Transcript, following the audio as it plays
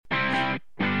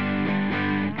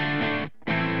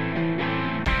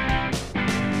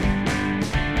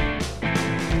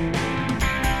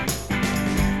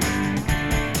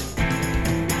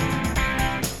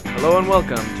Hello and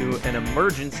welcome to an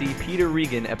emergency Peter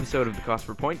Regan episode of the Cost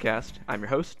Per Pointcast. I'm your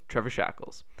host, Trevor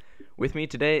Shackles. With me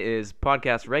today is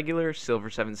podcast regular, Silver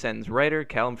Seven Sentence writer,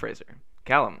 Callum Fraser.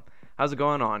 Callum, how's it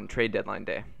going on trade deadline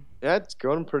day? Yeah, it's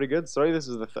going pretty good. Sorry,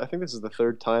 I think this is the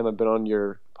third time I've been on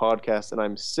your podcast, and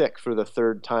I'm sick for the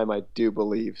third time, I do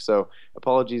believe. So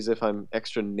apologies if I'm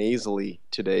extra nasally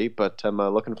today, but I'm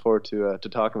looking forward to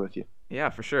talking with you. Yeah,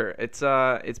 for sure. It's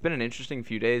been an interesting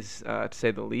few days, to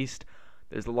say the least.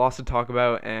 There's a lot to talk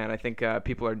about, and I think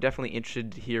people are definitely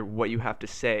interested to hear what you have to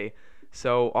say.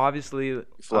 So obviously,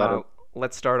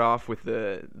 let's start off with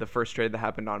the first trade that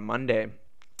happened on Monday,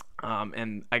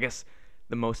 and I guess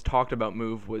the most talked about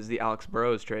move was the Alex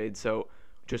Burrows trade. So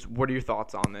just what are your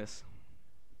thoughts on this?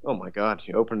 Oh my God,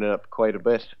 you opened it up quite a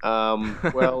bit.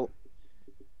 Well,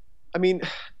 I mean,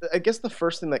 I guess the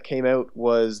first thing that came out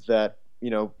was that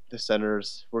the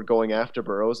Senators were going after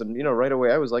Burrows, and right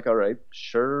away I was like, all right,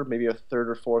 sure, maybe a third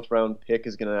or fourth round pick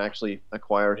is going to actually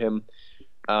acquire him.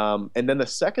 And then the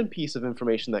second piece of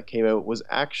information that came out was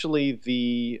actually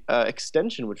the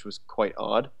extension, which was quite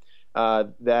odd.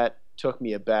 That took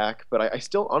me aback, but I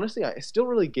still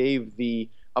really gave the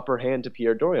upper hand to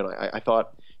Pierre Dorion. I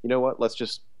thought, you know what, let's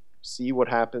just see what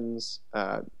happens,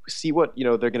 see what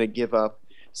they're going to give up,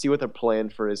 see what their plan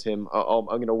for him. I'm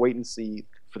going to wait and see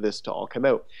for this to all come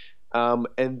out.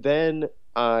 And then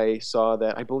I saw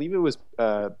that, I believe it was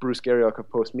Bruce Garriock of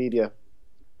Post Media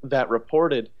that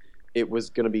reported it was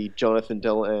going to be Jonathan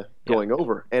Delain going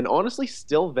over. And honestly,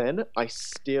 I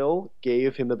still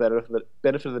gave him the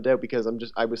benefit of the doubt, because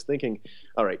I was thinking,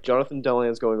 all right, Jonathan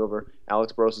Delain's going over,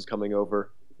 Alex Burrows is coming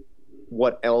over.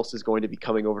 What else is going to be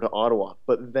coming over to Ottawa?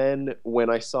 But then when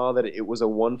I saw that it was a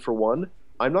 1-for-1,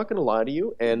 I'm not going to lie to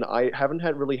you, and I haven't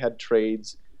really had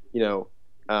trades, not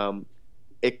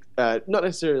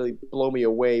necessarily blow me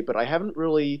away, but I haven't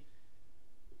really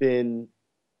been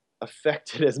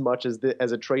affected as much as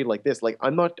a trade like this. Like,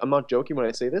 I'm not joking when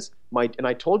I say this. And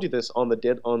I told you this on the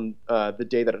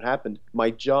day that it happened.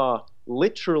 My jaw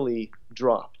literally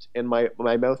dropped, and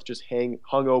my mouth just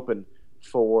hung open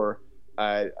for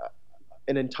an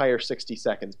entire 60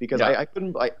 seconds, because I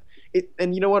couldn't.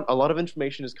 And you know what? A lot of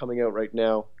information is coming out right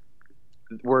now.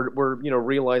 We're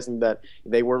realizing that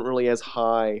they weren't really as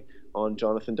high on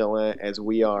Jonathan Delain as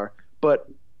we are. But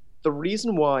the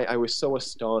reason why I was so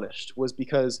astonished was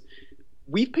because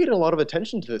we've paid a lot of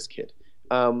attention to this kid.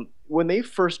 When they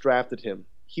first drafted him,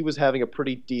 he was having a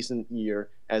pretty decent year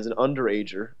as an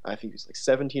underager. I think he was like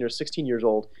 17 or 16 years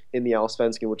old in the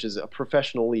Allsvenskan, which is a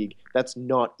professional league. That's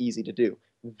not easy to do.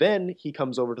 Then he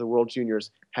comes over to the World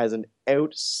Juniors, has an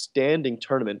outstanding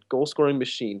tournament, goal-scoring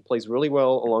machine, plays really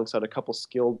well alongside a couple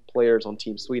skilled players on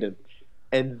Team Sweden.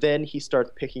 And then he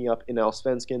starts picking up in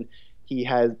Allsvenskan. He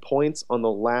had points on the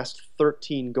last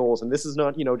 13 goals. And this is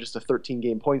not, just a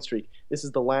 13-game point streak. This is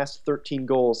the last 13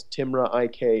 goals, Timra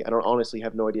IK. I don't honestly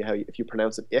have no idea if you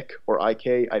pronounce it Ik or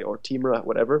IK or Timra,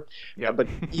 whatever. Yeah. But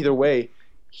either way,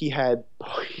 he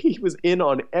was in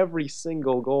on every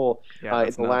single goal in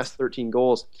the last 13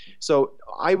 goals. So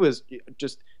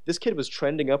this kid was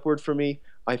trending upward for me.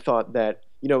 I thought that,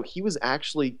 he was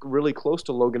actually really close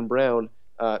to Logan Brown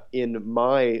in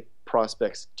my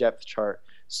prospects depth chart.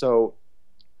 So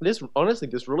this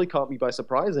really caught me by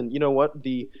surprise. And you know what?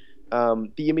 The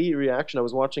immediate reaction, I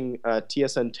was watching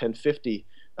TSN 1050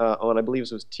 on, I believe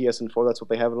it was TSN 4. That's what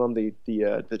they have it on,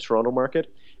 the Toronto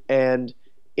market. And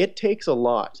it takes a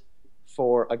lot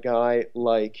for a guy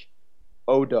like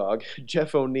O-Dog,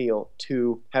 Jeff O'Neill,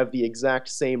 to have the exact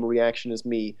same reaction as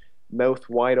me, mouth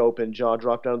wide open, jaw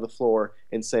dropped down to the floor,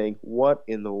 and saying, what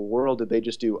in the world did they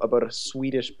just do about a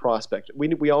Swedish prospect?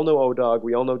 We all know O-Dog,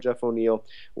 we all know Jeff O'Neill,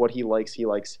 what he likes,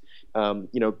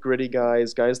 gritty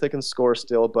guys that can score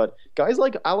still, but guys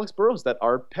like Alex Burrows that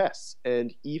are pests,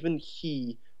 and even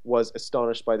he was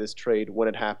astonished by this trade when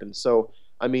it happened. So,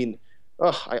 I mean,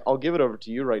 I'll give it over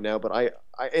to you right now, but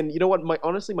and you know what?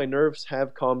 My nerves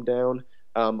have calmed down.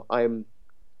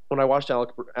 When I watched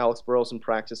Alex Burrows in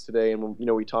practice today, and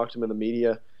when we talked to him in the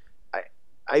media,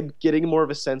 I'm getting more of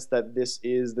a sense that this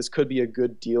could be a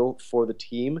good deal for the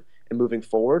team and moving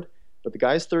forward. But the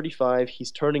guy's 35; he's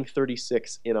turning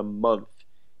 36 in a month.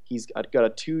 He's got a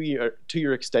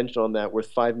two-year extension on that,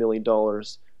 worth $5 million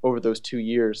over those 2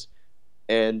 years.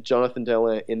 And Jonathan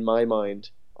Delain, in my mind,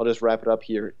 I'll just wrap it up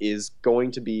here, is going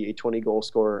to be a 20-goal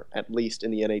scorer at least in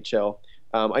the NHL.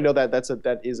 I know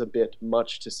that is a bit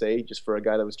much to say just for a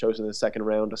guy that was chosen in the second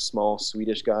round, a small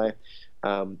Swedish guy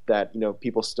that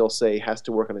people still say has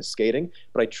to work on his skating.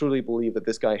 But I truly believe that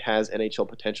this guy has NHL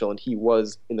potential, and he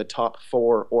was in the top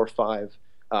 4 or 5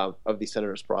 of the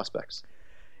Senators prospects.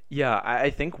 Yeah, I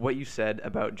think what you said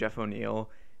about Jeff O'Neill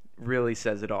really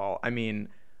says it all. I mean,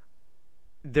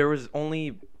 there was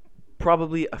only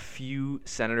probably a few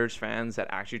Senators fans that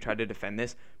actually tried to defend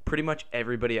this. Pretty much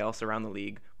everybody else around the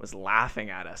league was laughing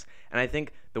at us. And I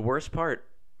think the worst part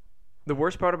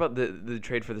about the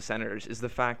trade for the Senators is the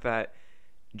fact that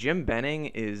Jim Benning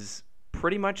is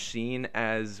pretty much seen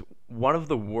as one of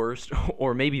the worst,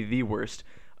 or maybe the worst,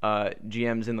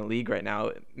 GMs in the league right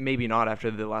now. Maybe not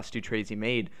after the last two trades he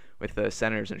made with the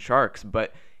Senators and Sharks,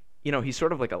 but he's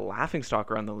sort of like a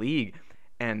laughingstock around the league.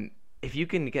 And if you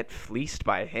can get fleeced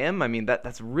by him, I mean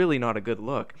that's really not a good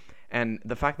look. And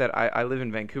the fact that I live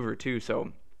in Vancouver too,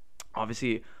 so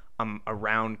obviously I'm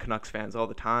around Canucks fans all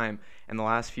the time, and the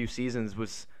last few seasons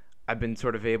was I've been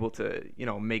sort of able to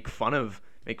make fun of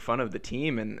the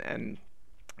team, and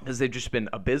because they've just been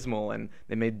abysmal and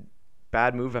they made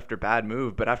bad move after bad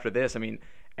move. But after this, I mean,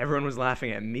 everyone was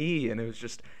laughing at me, and it's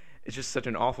just such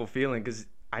an awful feeling because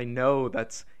I know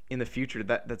that's in the future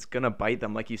that's gonna bite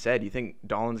them. Like you said, you think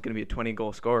Dahlin's gonna be a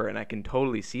 20-goal scorer, and I can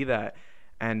totally see that.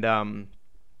 And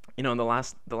in the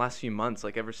last few months,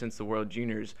 like ever since the World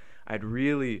Juniors, I'd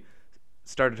really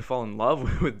started to fall in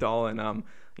love with Dahlin.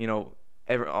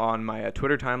 On my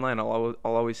Twitter timeline, I'll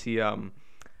always see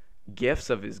gifs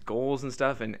of his goals and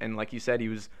stuff, and like you said, he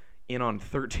was in on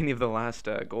 13 of the last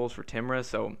goals for Timrå.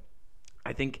 So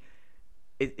I think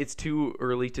it's too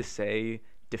early to say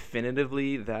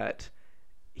definitively that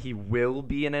he will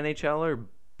be an NHLer,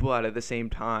 but at the same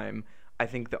time, I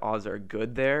think the odds are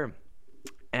good there.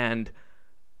 And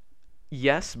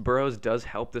yes, Burrows does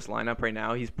help this lineup right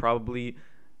now. He's probably,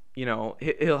 he'll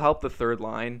help the third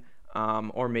line.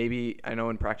 Or maybe, I know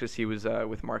in practice he was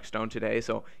with Mark Stone today,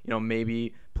 so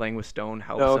maybe playing with Stone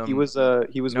helps him. No,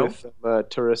 he was with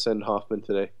Turris and Hoffman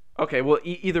today. Okay, well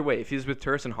either way, if he's with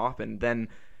Turris and Hoffman, then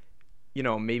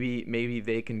maybe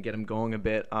they can get him going a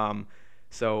bit.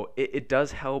 So it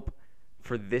does help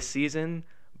for this season,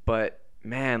 but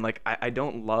man, like I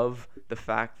don't love the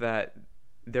fact that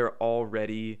they're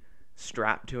already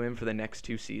strapped to him for the next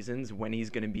two seasons when he's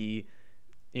going to be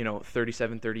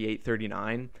 37, 38,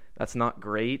 39. That's not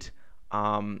great.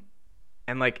 And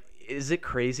like, is it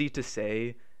crazy to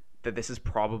say that this is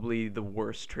probably the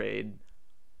worst trade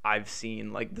I've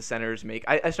seen like the Senators make?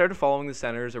 I started following the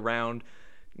Senators around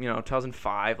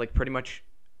 2005, like pretty much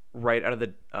right out of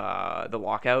the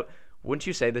lockout. Wouldn't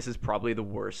you say this is probably the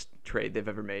worst trade they've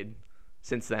ever made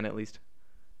since then, at least?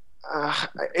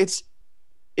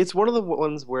 It's one of the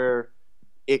ones where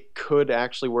it could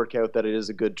actually work out that it is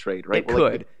a good trade, right? It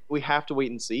could. We have to wait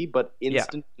and see, but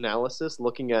instant analysis,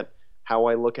 looking at how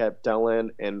I look at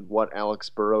Dahlin and what Alex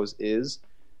Burrows is,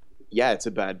 yeah, it's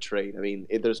a bad trade. I mean,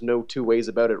 there's no two ways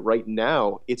about it. Right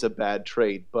now, it's a bad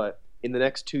trade, but in the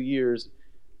next 2 years,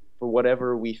 for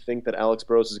whatever we think that Alex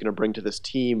Burrows is going to bring to this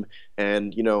team,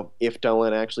 and if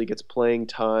Dahlin actually gets playing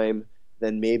time,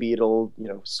 then maybe it'll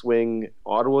swing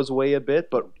Ottawa's way a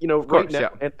bit. But right now,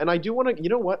 and I do want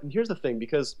to, what? And here's the thing,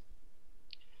 because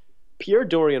Pierre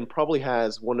Dorion probably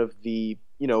has one of the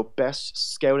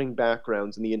best scouting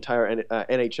backgrounds in the entire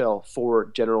NHL for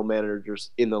general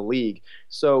managers in the league.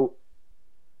 So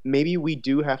maybe we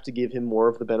do have to give him more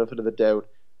of the benefit of the doubt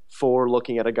for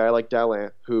looking at a guy like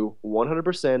Dahlin, who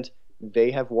 100%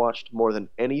 they have watched more than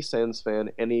any Sens fan,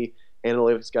 any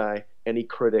analytics guy, any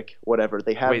critic, whatever.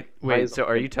 They have. Wait. So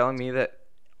are you telling me that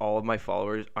all of my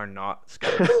followers are not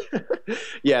scouts?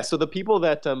 Yeah. So the people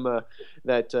that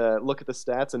look at the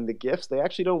stats and the gifs, they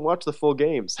actually don't watch the full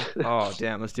games. Oh,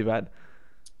 damn! That's too bad.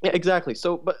 Yeah, exactly.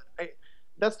 So, but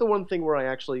that's the one thing where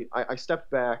I stepped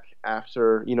back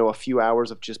after a few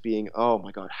hours of just being, oh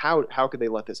my god, how could they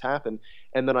let this happen?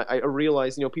 And then I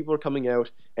realized people are coming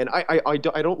out, and I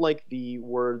don't like the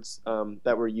words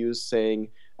that were used saying.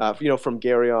 From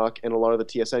Garriock and a lot of the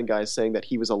TSN guys saying that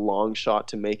he was a long shot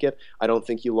to make it. I don't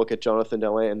think you look at Jonathan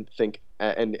Dahlin and think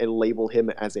and label him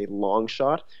as a long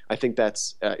shot. I think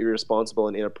that's irresponsible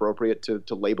and inappropriate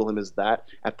to label him as that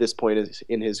at this point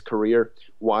in his career,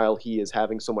 while he is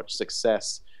having so much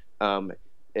success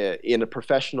in a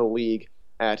professional league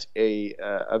at a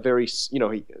very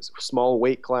small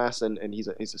weight class, and he's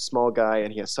a small guy,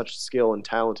 and he has such skill and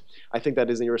talent. I think that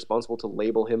is irresponsible to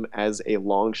label him as a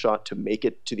long shot to make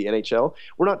it to the NHL.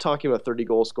 We're not talking about 30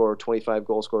 goal scorer, 25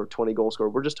 goal scorer, 20 goal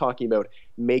scorer. We're just talking about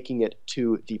making it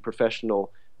to the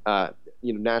professional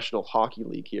National Hockey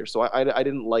League here. So I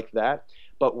didn't like that,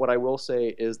 but what I will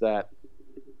say is that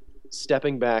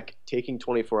stepping back, taking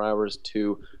 24 hours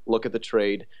to look at the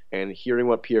trade and hearing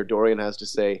what Pierre Dorion has to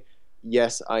say,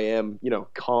 yes, I am,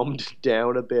 calmed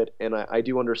down a bit, and I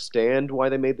do understand why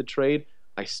they made the trade.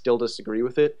 I still disagree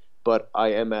with it, but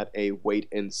I am at a wait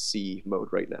and see mode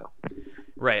right now.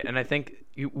 Right, and I think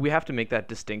we have to make that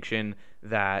distinction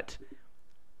that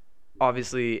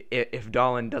obviously if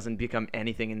Dahlin doesn't become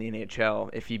anything in the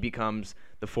NHL, if he becomes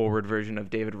the forward version of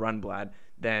David Rundblad,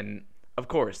 then of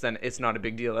course, then it's not a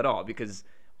big deal at all because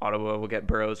Ottawa will get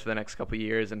Burrows for the next couple of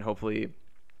years and hopefully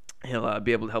he'll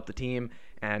be able to help the team,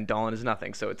 and Dahlin is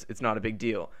nothing, so it's not a big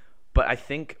deal. But I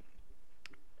think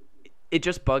it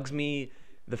just bugs me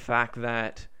the fact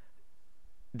that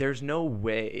there's no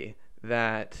way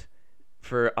that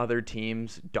for other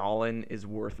teams, Dahlin is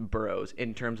worth Burrows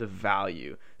in terms of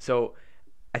value. So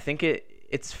I think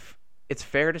it's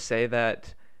fair to say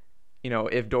that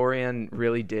if Dorion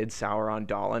really did sour on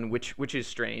Dahlin, which is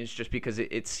strange, just because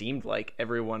it seemed like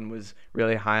everyone was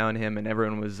really high on him and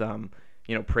everyone was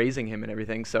praising him and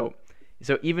everything. So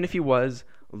even if he was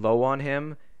low on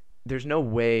him, there's no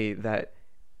way that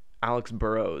Alex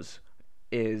Burrows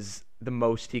is the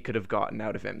most he could have gotten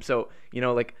out of him. So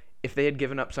like if they had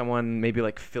given up someone maybe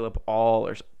like Philip All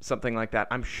or something like that,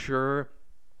 I'm sure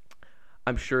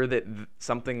that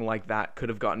something like that could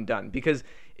have gotten done, because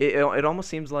it almost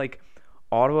seems like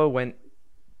Ottawa went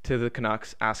to the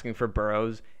Canucks asking for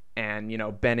Burrows, and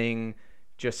Benning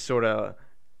just sort of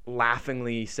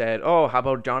laughingly said, "Oh, how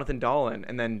about Jonathan Dahlin?"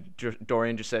 And then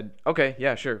Dorion just said, "Okay,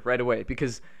 yeah, sure, right away."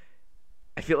 Because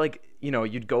I feel like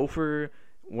you'd go for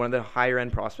one of the higher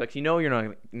end prospects.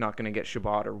 You're not going to get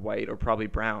Shabbat or White or probably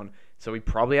Brown, so he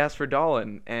probably asked for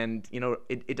Dahlin, and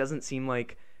it doesn't seem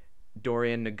like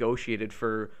Dorion negotiated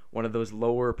for one of those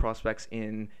lower prospects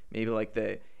in maybe like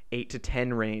the 8 to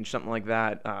 10 range, something like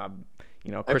that.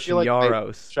 Christian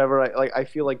Yaros. Trevor, I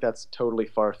feel like that's totally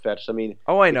far fetched. I mean,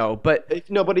 I know, but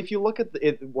if you look at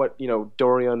what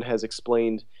Dorion has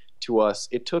explained to us,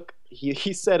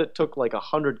 he said it took like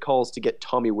 100 calls to get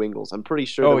Tommy Wingels. I'm pretty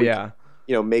sure.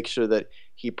 Make sure that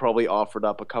he probably offered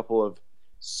up a couple of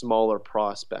smaller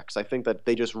prospects. I think that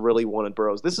they just really wanted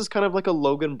Burrows. This is kind of like a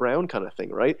Logan Brown kind of thing,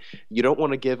 right? You don't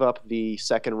want to give up the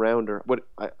second rounder.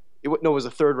 It was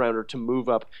a third rounder to move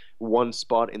up one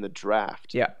spot in the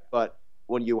draft. Yeah. But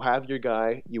when you have your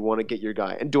guy, you want to get your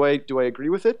guy. And do I agree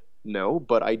with it? No,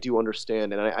 but I do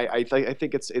understand, and I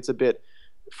think it's a bit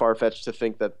far fetched to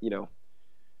think that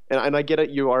And I get it,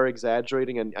 you are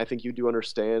exaggerating, and I think you do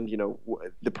understand,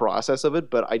 the process of it.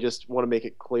 But I just want to make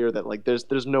it clear that like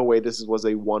there's no way this was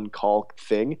a one call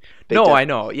thing. I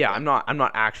know. Yeah, I'm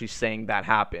not actually saying that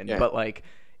happened, but like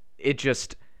it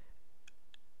just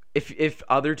if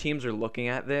other teams are looking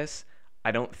at this,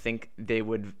 I don't think they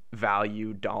would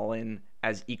value Dahlin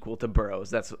as equal to Burrows.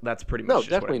 That's pretty much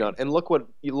definitely not. And look what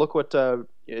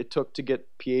it took to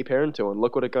get P.A. Parenteau, and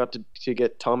look what it got to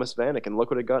get Thomas Vanek, and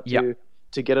look what it got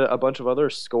to get a bunch of other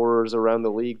scorers around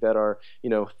the league that are,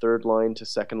 third line to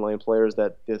second line players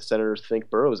that the Senators think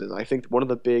Burrows is. I think one of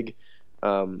the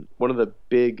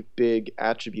big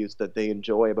attributes that they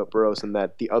enjoy about Burrows and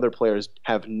that the other players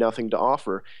have nothing to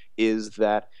offer is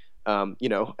that,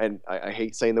 and I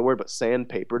hate saying the word, but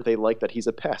sandpaper. They like that he's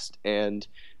a pest, and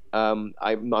I'm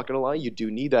not going to lie, you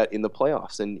do need that in the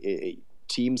playoffs, and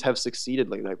teams have succeeded.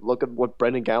 Like look at what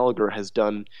Brendan Gallagher has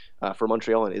done for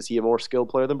Montreal. And is he a more skilled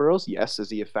player than Burrows? Yes. Is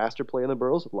he a faster player than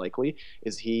Burrows? Likely.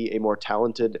 Is he a more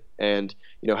talented and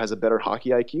has a better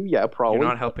hockey IQ? Yeah, probably. You're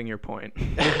not helping your point.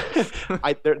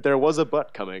 There was a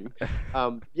but coming.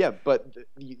 But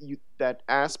that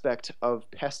aspect of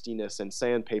pestiness and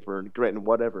sandpaper and grit and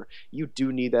whatever, you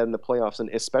do need that in the playoffs, and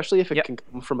especially if it can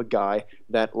come from a guy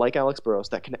that, like Alex Burrows,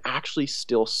 that can actually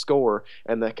still score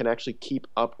and that can actually keep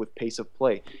up with pace of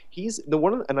play. He's the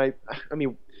one, and I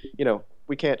mean,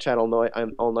 we can't chat all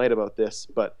night about this,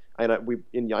 but I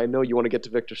know you want to get to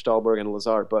Victor Stahlberg and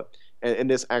Lazar, but and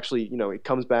this actually, it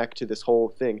comes back to this whole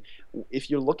thing. If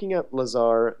you're looking at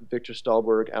Lazar, Victor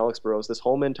Stahlberg, Alex Burrows, this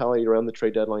whole mentality around the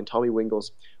trade deadline, Tommy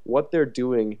Wingels, what they're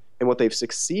doing and what they've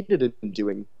succeeded in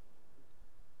doing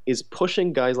is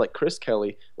pushing guys like Chris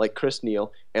Kelly, like Chris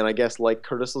Neal, and I guess like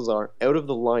Curtis Lazar out of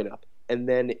the lineup, and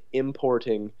then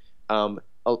importing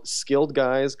skilled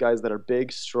guys that are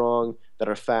big, strong, that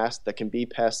are fast, that can be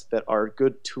pests, that are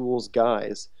good tools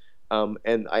guys.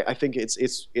 And I think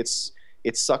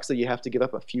it sucks that you have to give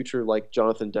up a future like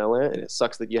Jonathan Dahlin, and it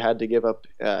sucks that you had to give up,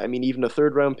 even a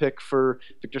third-round pick for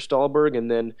Victor Stahlberg, and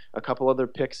then a couple other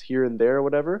picks here and there or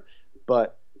whatever.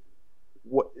 But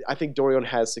I think Dorion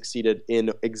has succeeded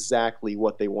in exactly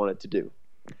what they wanted to do.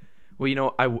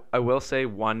 Well, I will say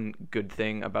one good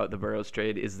thing about the Burrows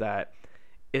trade is that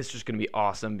it's just going to be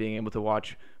awesome being able to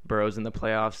watch Burrows in the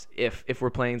playoffs. If we're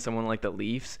playing someone like the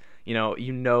Leafs,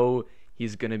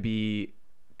 he's going to be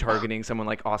targeting someone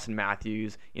like Austin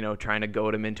Matthews, trying to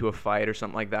goad him into a fight or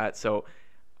something like that. So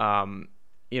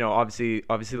obviously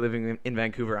living in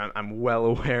Vancouver, I'm well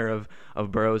aware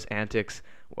of Burrow's antics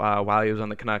while he was on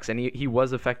the Canucks, and he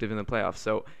was effective in the playoffs.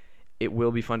 So it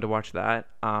will be fun to watch that.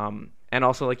 And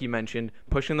also, like you mentioned,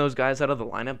 pushing those guys out of the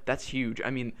lineup, that's huge. I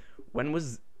mean, when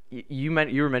was you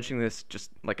were mentioning this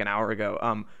just like an hour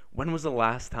ago? When was the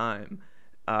last time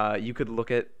you could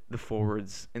look at the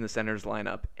forwards in the centers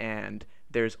lineup and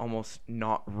there's almost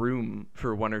not room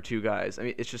for one or two guys? I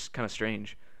mean, it's just kind of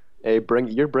strange. Hey,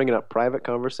 you're bringing up private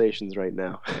conversations right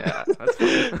now. Yeah, that's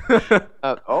funny.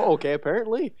 Okay.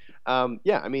 Apparently,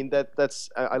 yeah. I mean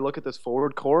that's. I look at this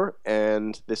forward core,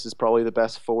 and this is probably the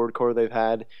best forward core they've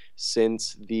had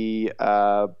since the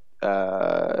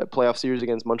playoff series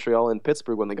against Montreal and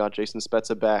Pittsburgh when they got Jason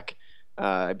Spezza back.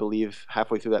 I believe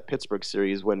halfway through that Pittsburgh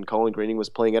series when Colin Greening was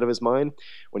playing out of his mind,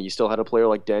 when you still had a player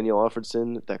like Daniel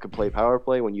Alfredson that could play power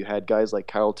play, when you had guys like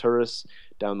Kyle Turris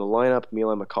down the lineup,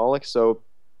 Milan Michalek. So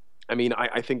I mean,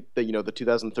 I think that, the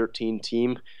 2013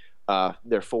 team,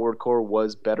 their forward core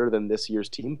was better than this year's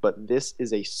team, but this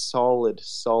is a solid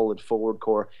forward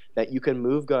core that you can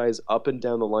move guys up and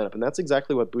down the lineup. And that's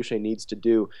exactly what Boucher needs to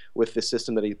do with the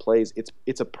system that he plays.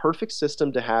 It's a perfect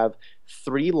system to have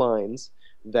three lines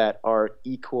that are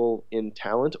equal in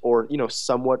talent or,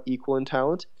 somewhat equal in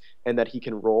talent, and that he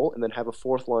can roll, and then have a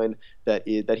fourth line that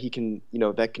he can,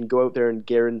 that can go out there and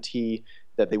guarantee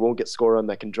that they won't get scored on,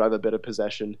 that can drive a bit of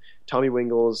possession. Tommy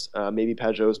Wingels, maybe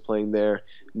Pajot's playing there,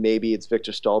 maybe it's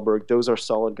Victor Stahlberg. Those are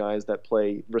solid guys that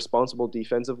play responsible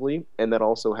defensively and that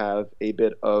also have a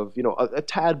bit of, a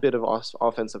tad bit of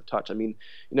offensive touch. I mean,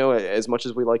 as much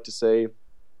as we like to say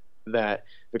that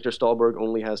Victor Stahlberg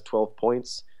only has 12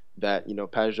 points, that,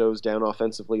 Pajot's down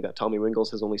offensively, that Tommy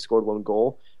Wingels has only scored one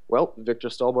goal. Well, Victor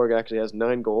Stahlberg actually has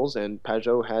 9 goals, and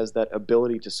Pajot has that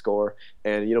ability to score.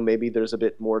 And, maybe there's a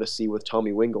bit more to see with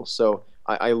Tommy Wingels. So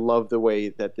I love the way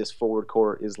that this forward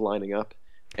core is lining up.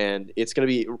 And it's going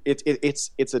to be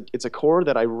it's a core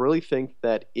that I really think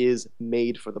that is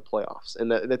made for the playoffs, and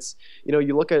that's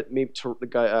you look at maybe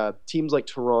teams like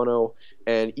Toronto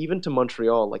and even to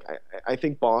Montreal. Like I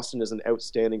think Boston is an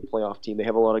outstanding playoff team. They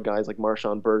have a lot of guys like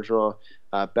Marchand Bergeron,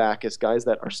 Backus, guys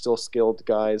that are still skilled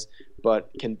guys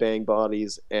but can bang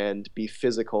bodies and be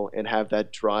physical and have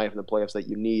that drive in the playoffs that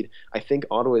you need. I think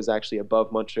Ottawa is actually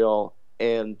above Montreal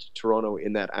and Toronto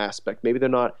in that aspect. Maybe they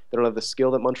don't have the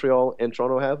skill that Montreal and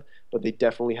Toronto have, but they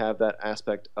definitely have that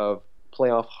aspect of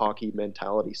playoff hockey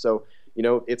mentality. So,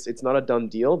 it's not a done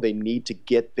deal. They need to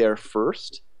get there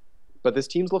first, but this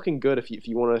team's looking good if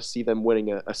you want to see them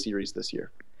winning a series this year.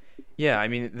 Yeah, I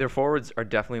mean, their forwards are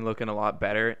definitely looking a lot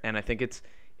better, and I think it's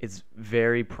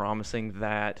very promising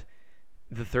that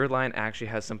the third line actually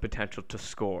has some potential to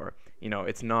score.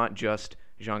 It's not just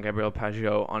Jean-Gabriel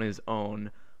Pageau on his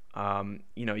own.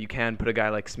 You can put a guy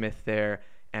like Smith there,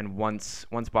 and once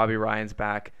Bobby Ryan's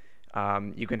back,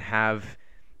 you can have.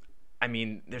 I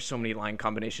mean, there's so many line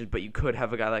combinations, but you could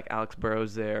have a guy like Alex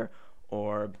Burrows there,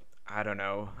 or I don't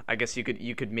know. I guess you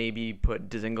could maybe put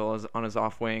Dzingel on his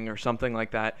off wing or something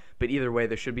like that. But either way,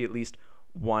 there should be at least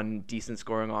one decent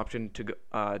scoring option to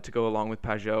go along with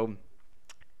Pageau.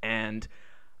 And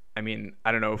I mean,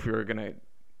 I don't know if we were gonna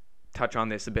touch on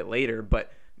this a bit later,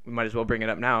 but we might as well bring it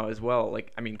up now as well.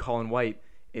 Like, I mean, Colin White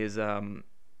is,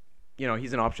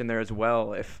 he's an option there as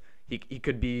well. If he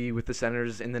could be with the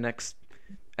Senators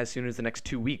as soon as the next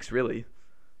 2 weeks, really.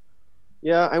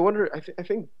 Yeah, I wonder. I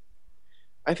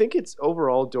think it's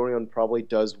overall Dorion probably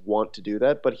does want to do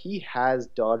that, but he has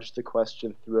dodged the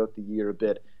question throughout the year a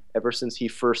bit. Ever since he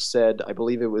first said, I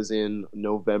believe it was in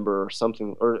November or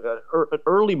something, or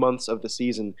early months of the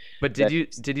season. But did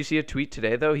you see a tweet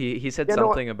today though? He said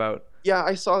something about. Yeah,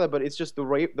 I saw that, but it's just the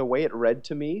way it read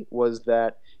to me was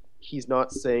that he's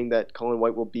not saying that Colin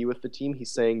White will be with the team.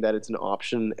 He's saying that it's an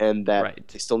option and that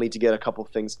they still need to get a couple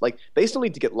things. Like they still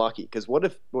need to get lucky because what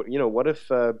if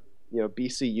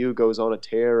BCU goes on a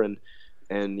tear and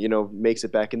makes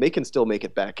it back, and they can still make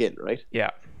it back in, right? Yeah.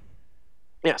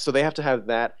 Yeah, so they have to have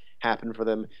that happen for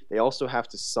them. They also have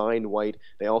to sign White.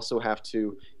 They also have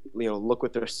to, look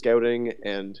with their scouting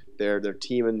and their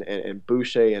team and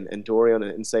Boucher and Dorion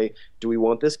and say, do we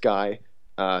want this guy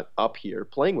up here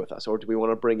playing with us, or do we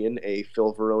want to bring in a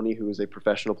Phil Veroni who is a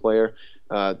professional player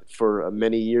for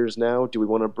many years now? Do we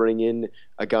want to bring in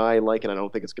a guy like, and I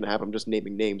don't think it's going to happen, I'm just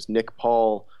naming names, Nick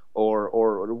Paul or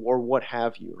what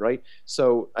have you, right?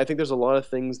 So I think there's a lot of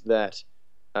things that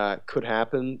could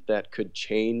happen that could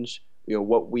change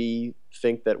what we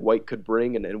think that White could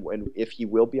bring and if he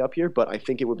will be up here, but I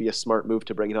think it would be a smart move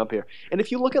to bring him up here. And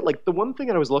if you look at like the one thing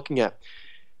that I was looking at,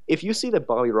 if you see that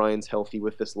Bobby Ryan's healthy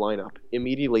with this lineup,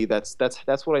 immediately that's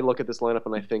what I look at this lineup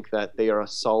and I think that they are a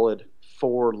solid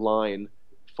forward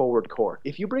forward core.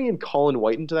 If you bring in Colin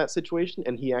White into that situation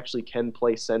and he actually can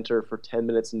play center for 10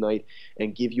 minutes a night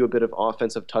and give you a bit of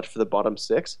offensive touch for the bottom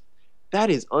six,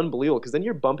 that is unbelievable because then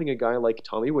you're bumping a guy like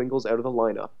Tommy Wingles out of the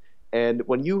lineup. And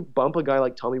when you bump a guy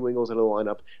like Tommy Wingles out of the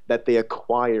lineup that they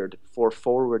acquired for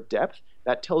forward depth,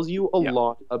 that tells you a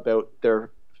lot about their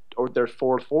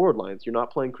forward lines. You're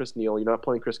not playing Chris Neil, you're not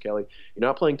playing Chris Kelly, you're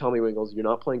not playing Tommy Wingles, you're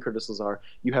not playing Curtis Lazar.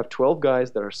 You have 12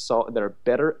 guys that are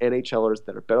better NHLers,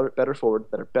 that are better forward,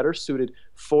 that are better suited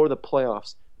for the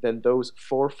playoffs than those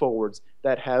four forwards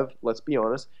that have, let's be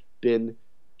honest, been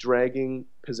dragging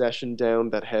possession down,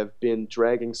 that have been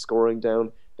dragging scoring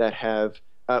down, that have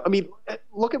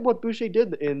look at what Boucher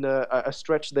did in a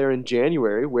stretch there in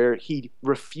January where he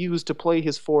refused to play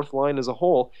his fourth line as a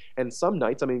whole. And some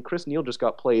nights, Chris Neil just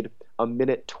got played a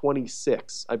minute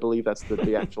 26. I believe that's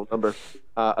the actual number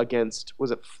against,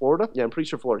 was it Florida? Yeah, I'm pretty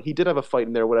sure Florida. He did have a fight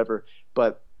in there, whatever.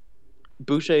 But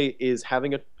Boucher is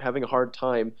having a hard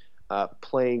time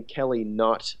playing Kelly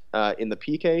not in the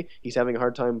PK. He's having a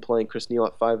hard time playing Chris Neil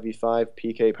at 5v5,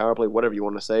 PK, power play, whatever you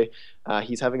want to say.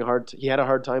 He had a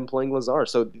hard time playing Lazar.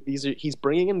 So he's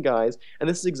bringing in guys, and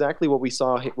this is exactly what we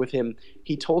saw with him.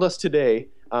 He told us today,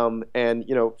 and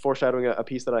foreshadowing a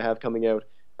piece that I have coming out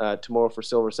tomorrow for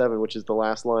Silver 7, which is the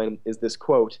last line, is this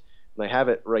quote, and I have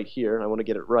it right here, and I want to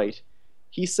get it right.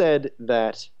 He said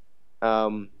that,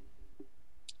 where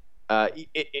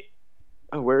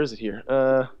is it here?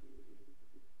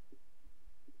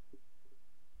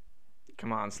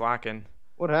 Come on, slacking.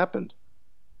 What happened?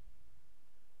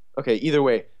 Okay, either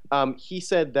way, he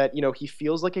said that, he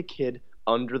feels like a kid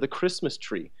under the Christmas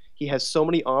tree. He has so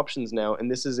many options now, and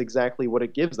this is exactly what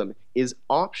it gives them, is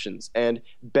options, and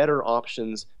better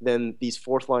options than these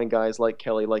fourth-line guys like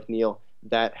Kelly, like Neil,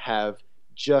 that have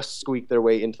just squeaked their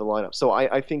way into the lineup. So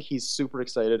I think he's super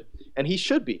excited, and he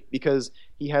should be, because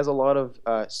he has a lot of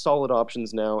solid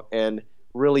options now, and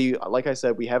really, like I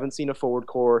said, we haven't seen a forward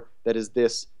core that is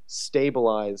this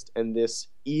stabilized and this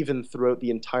even throughout the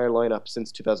entire lineup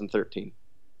since 2013.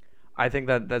 I think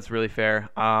that's really fair.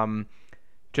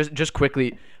 Just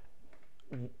quickly,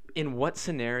 in what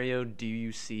scenario do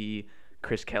you see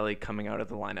Chris Kelly coming out of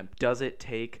the lineup? Does it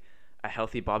take a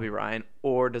healthy Bobby Ryan,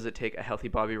 or does it take a healthy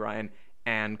Bobby Ryan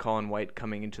and Colin White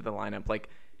coming into the lineup? Like,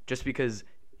 just because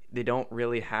they don't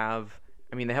really have,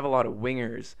 they have a lot of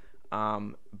wingers,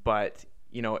 but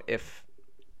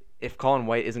if Colin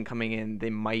White isn't coming in,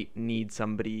 they might need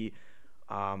somebody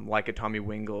like a Tommy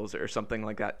Wingles or something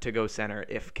like that to go center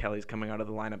if Kelly's coming out of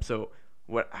the lineup. So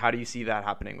how do you see that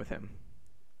happening with him?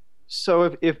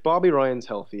 So if Bobby Ryan's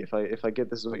healthy, if I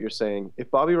get this is what you're saying, if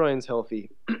Bobby Ryan's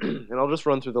healthy, and I'll just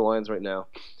run through the lines right now,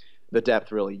 the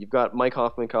depth really. You've got Mike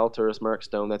Hoffman, Kyle Turris, Mark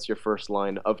Stone. That's your first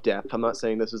line of depth. I'm not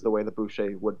saying this is the way that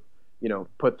Boucher would,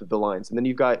 put the lines. And then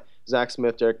you've got Zach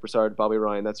Smith, Derek Brassard, Bobby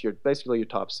Ryan. That's basically your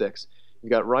top six. You've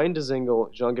got Ryan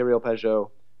Dzingel, Jean-Gabriel Pageau,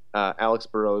 Alex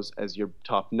Burrows as your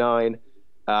top nine.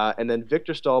 And then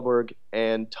Victor Stahlberg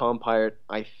and Tom Pyatt,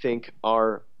 I think,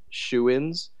 are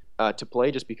shoo-ins to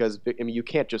play just because, you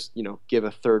can't just, give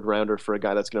a third rounder for a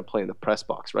guy that's going to play in the press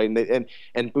box, right?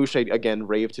 And Boucher, again,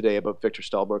 raved today about Victor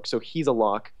Stahlberg. So he's a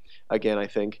lock, again, I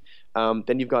think.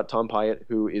 Then you've got Tom Pyatt,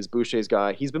 who is Boucher's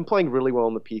guy. He's been playing really well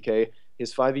in the PK.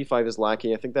 His 5v5 is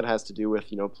lacking. I think that has to do with,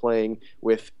 playing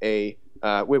with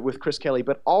with Chris Kelly,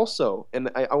 but also, and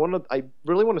I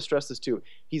really want to stress this too,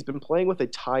 he's been playing with a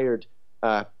tired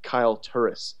Kyle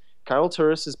Turris. Kyle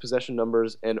Turris' possession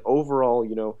numbers and overall,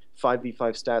 5v5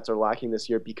 stats are lacking this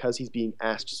year because he's being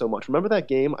asked so much. Remember that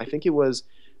game? I think it was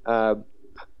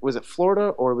it Florida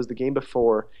or it was the game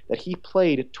before that he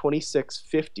played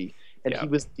 26-50, and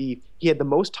he had the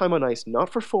most time on ice, not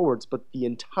for forwards, but the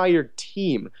entire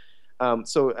team.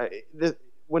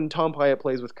 When Tom Pyatt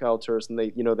plays with Kyle Turris and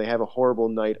they have a horrible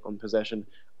night on possession,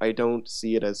 I don't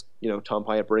see it as Tom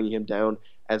Pyatt bringing him down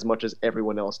as much as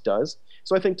everyone else does.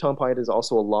 So I think Tom Pyatt is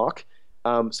also a lock.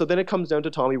 So then it comes down to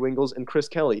Tommy Wingles and Chris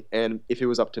Kelly, and if it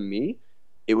was up to me,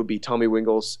 it would be Tommy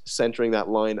Wingles centering that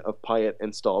line of Pyatt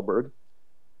and Stahlberg.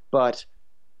 But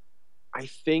I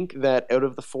think that out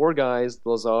of the four guys,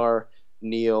 Lazar,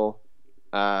 Neil,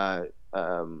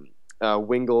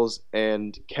 Wingles,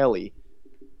 and Kelly,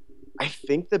 I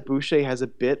think that Boucher has a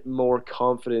bit more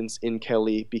confidence in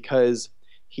Kelly because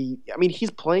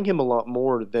he's playing him a lot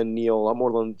more than Neil, a lot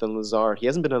more than Lazar. He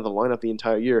hasn't been in the lineup the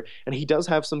entire year, and he does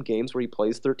have some games where he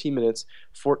plays 13 minutes,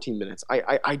 14 minutes.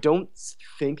 I don't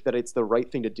think that it's the right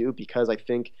thing to do because I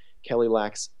think Kelly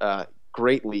lacks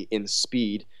greatly in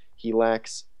speed. He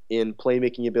lacks in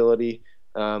playmaking ability.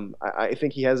 I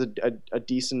think he has a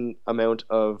decent amount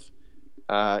of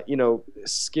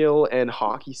skill and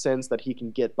hockey sense that he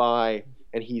can get by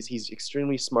and he's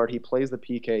extremely smart. He plays the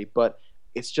PK, but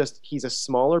it's just he's a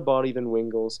smaller body than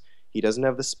Wingles. He doesn't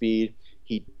have the speed.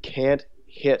 He can't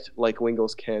hit like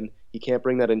Wingles can. He can't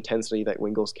bring that intensity that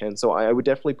Wingles can. So I would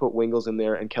definitely put Wingles in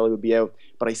there, and Kelly would be out.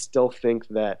 But I still think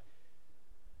that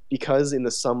because in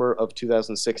the summer of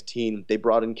 2016 they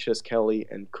brought in Chris Kelly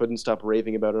and couldn't stop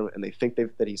raving about him, and they think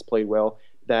that he's played well,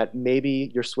 that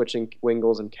maybe you're switching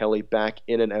Wingles and Kelly back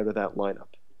in and out of that lineup.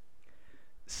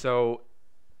 So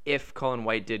if Colin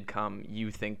White did come,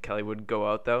 you think Kelly would go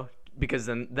out though? Because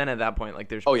then at that point, like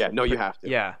there's you have to.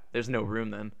 Yeah, there's no room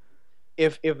then.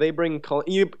 If they bring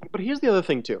Colin, but here's the other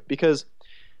thing too, because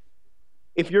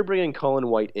if you're bringing Colin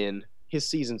White in, his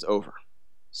season's over.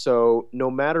 So no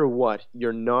matter what,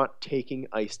 you're not taking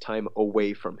ice time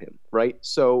away from him, right?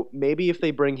 So maybe if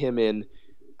they bring him in,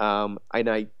 and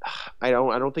I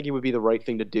don't think it would be the right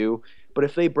thing to do, but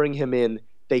if they bring him in,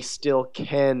 they still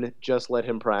can just let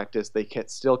him practice. They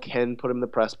still can put him in the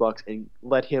press box and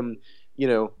let him,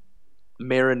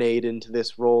 marinate into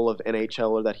this role of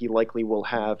NHLer that he likely will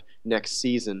have next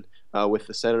season with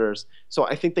the Senators. So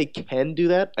I think they can do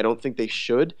that. I don't think they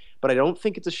should, but I don't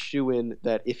think it's a shoo-in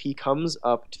that if he comes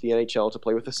up to the NHL to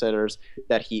play with the Senators,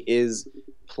 that he is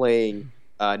playing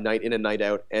night in and night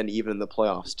out, and even in the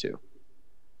playoffs too.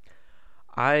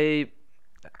 I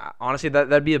honestly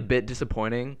that'd be a bit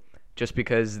disappointing, just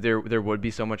because there would be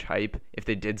so much hype if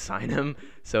they did sign him.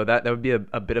 So that would be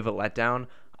a bit of a letdown.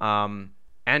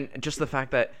 And just the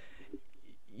fact that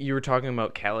you were talking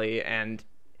about Kelly, and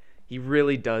he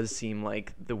really does seem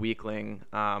like the weakling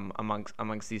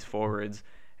amongst these forwards.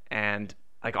 And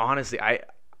like honestly, I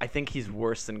think he's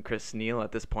worse than Chris Neil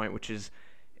at this point, which is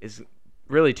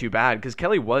really too bad, because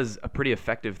Kelly was a pretty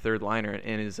effective third liner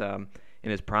in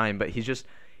his prime, but he's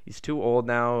too old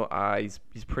now.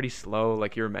 He's pretty slow,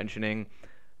 like you were mentioning.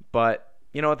 But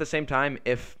at the same time,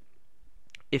 if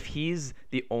he's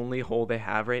the only hole they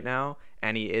have right now,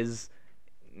 and he is,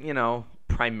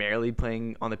 primarily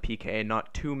playing on the PK,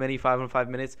 not too many 5-on-5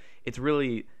 minutes, it's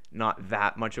really not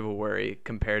that much of a worry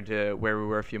compared to where we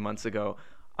were a few months ago.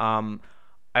 I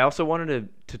also wanted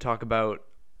to talk about,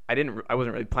 I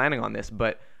wasn't really planning on this,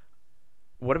 but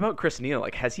what about Chris Neil?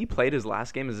 Like, has he played his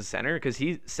last game as a center? Because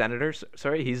he's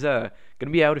going to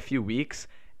be out a few weeks,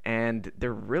 and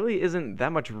there really isn't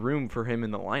that much room for him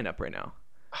in the lineup right now.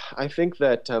 I think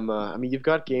that you've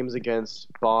got games against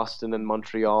Boston and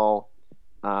Montreal,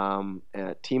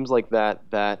 teams like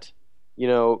that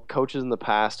coaches in the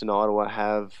past in Ottawa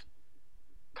have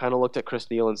kind of looked at Chris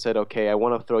Neil and said, okay, I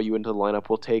want to throw you into the lineup.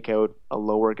 We'll take out a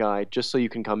lower guy just so you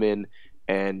can come in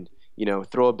and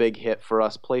throw a big hit for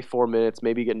us, play 4 minutes,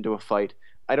 maybe get into a fight.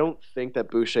 I don't think that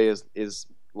Boucher is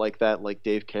like that, like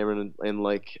Dave Cameron and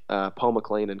like Paul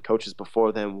McLean and coaches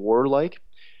before them were like.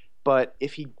 But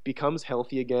if he becomes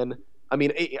healthy again,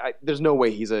 there's no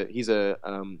way he's a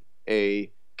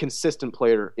consistent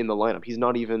player in the lineup. He's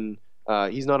not even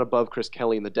he's not above Chris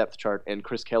Kelly in the depth chart, and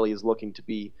Chris Kelly is looking to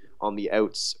be on the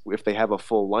outs if they have a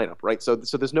full lineup, right? So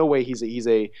there's no way he's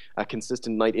a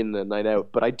consistent night in and night out.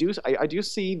 But I do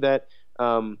see that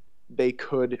they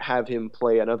could have him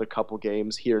play another couple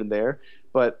games here and there.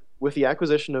 But with the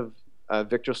acquisition of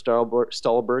Victor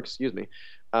Stahlberg,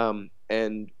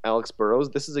 and Alex Burrows,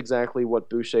 this is exactly what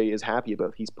Boucher is happy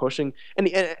about. He's pushing, and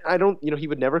I don't, he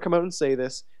would never come out and say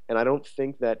this, and I don't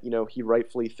think that, he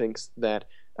rightfully thinks that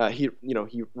he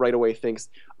right away thinks,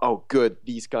 oh, good,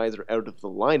 these guys are out of the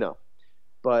lineup.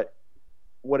 But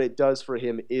what it does for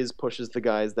him is pushes the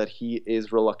guys that he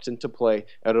is reluctant to play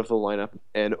out of the lineup,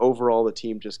 and overall the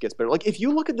team just gets better. Like, if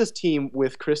you look at this team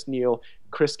with Chris Neil,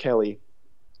 Chris Kelly,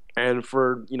 and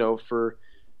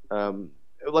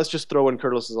let's just throw in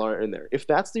Curtis Lazar in there. If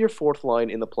that's your fourth line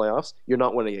in the playoffs, you're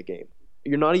not winning a game.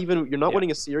 You're not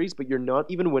winning a series, but you're not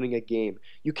even winning a game.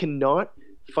 You cannot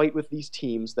fight with these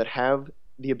teams that have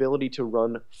the ability to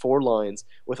run four lines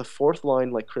with a fourth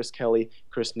line like Chris Kelly,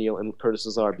 Chris Neil, and Curtis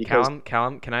Lazar. Because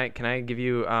Callum, can I give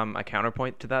you a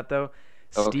counterpoint to that though?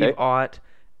 Okay. Steve Ott,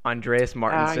 Andreas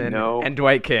Martinson, and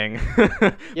Dwight King.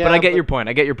 But I get your point.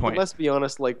 But let's be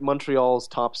honest, like, Montreal's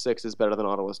top six is better than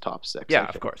Ottawa's top six. Yeah,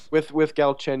 of course. With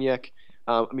Galchenyuk,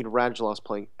 Radulov's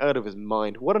playing out of his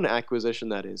mind. What an acquisition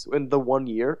that is. In the 1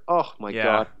 year, oh my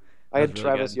God. I had really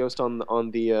Travis Yost on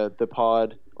the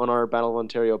pod, on our Battle of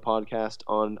Ontario podcast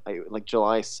on like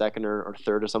July 2nd or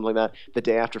 3rd or something like that, the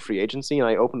day after free agency, and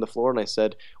I opened the floor and I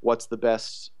said, what's the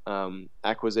best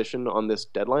acquisition on this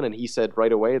deadline? And he said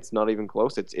right away, it's not even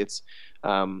close. It's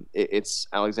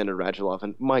Alexander Radulov,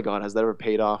 and my God, has that ever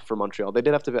paid off for Montreal? They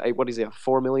did have to, what is it,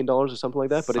 $4 million or something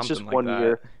like that, but it's just 1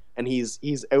 year. and he's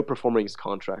outperforming his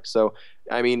contract. So,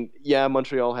 I mean, yeah,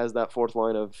 Montreal has that fourth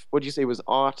line of what'd you say was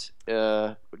Ott,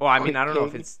 Well, I mean, I don't know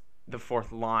if King. it's the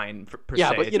fourth line per Yeah,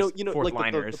 se. but It's just fourth like the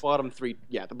liners. bottom three,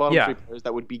 yeah, the bottom Yeah, three players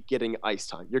that would be getting ice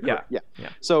time. You're yeah, correct. Yeah. yeah.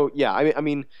 So yeah,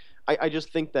 I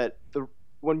just think that the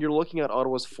when you're looking at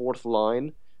Ottawa's fourth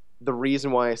line, the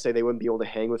reason why I say they wouldn't be able to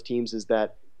hang with teams is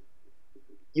that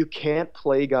you can't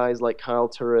play guys like Kyle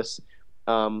Turris,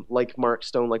 like Mark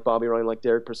Stone, like Bobby Ryan, like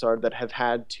Derek Brassard that have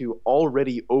had to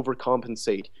already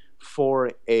overcompensate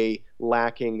for a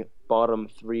lacking bottom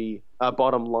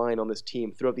line on this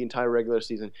team throughout the entire regular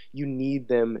season. You need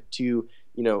them to,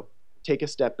 take a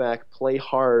step back, play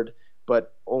hard,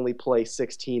 but only play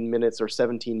 16 minutes or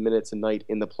 17 minutes a night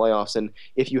in the playoffs. And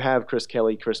if you have Chris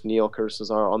Kelly, Chris Neal, Curtis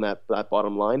Lazar on that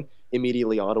bottom line,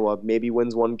 immediately Ottawa maybe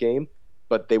wins one game,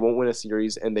 but they won't win a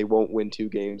series and they won't win two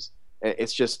games.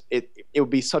 It's just it would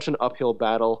be such an uphill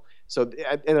battle. So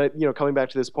coming back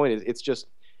to this point, it's just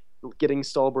getting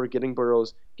Stallberg, getting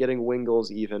Burrows, getting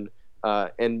Wingles even,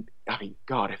 and I mean,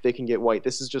 God, if they can get White,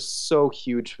 this is just so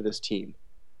huge for this team.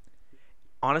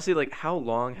 Honestly, like, how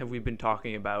long have we been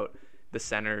talking about the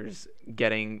centers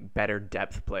getting better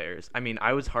depth players? I mean,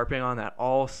 I was harping on that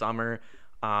all summer.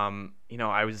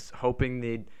 I was hoping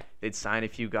they'd sign a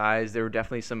few guys. There were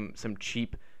definitely some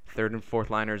cheap third and fourth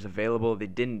liners available. They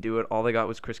didn't do it. All they got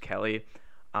was Chris Kelly.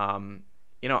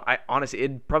 I honestly,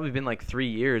 it'd probably been like 3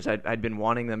 years I'd been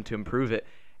wanting them to improve it,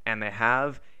 and they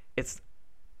have. It's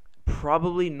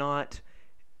probably not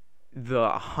the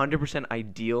 100%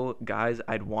 ideal guys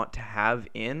I'd want to have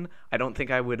in. I don't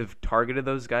think I would have targeted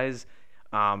those guys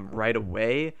right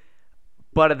away,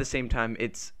 but at the same time,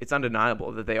 it's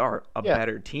undeniable that they are a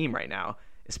better team right now,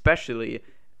 especially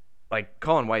like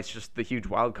Colin White's just the huge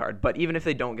wild card. But even if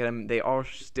they don't get him, they are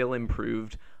still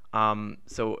improved.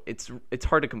 So it's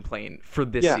hard to complain for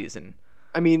this season.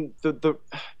 I mean, the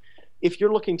if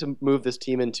you're looking to move this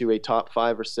team into a top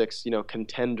 5 or 6,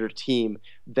 contender team,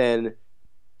 then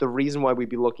the reason why we'd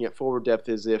be looking at forward depth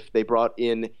is if they brought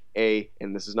in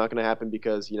and this is not going to happen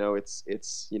because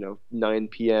it's 9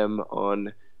 p.m.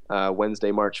 on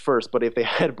Wednesday, March 1st. But if they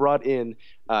had brought in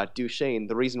Duchesne,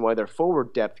 the reason why their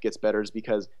forward depth gets better is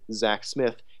because Zach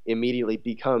Smith immediately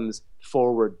becomes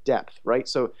forward depth, right?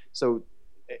 So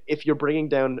if you're bringing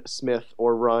down Smith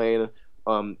or Ryan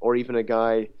or even a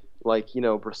guy like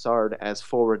Brassard as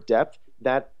forward depth,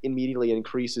 that immediately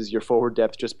increases your forward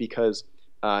depth just because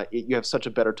you have such a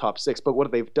better top 6. But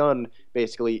what they've done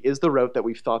basically is the route that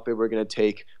we thought they were going to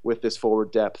take with this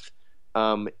forward depth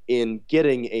in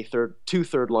getting two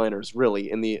third liners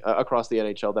really in the across the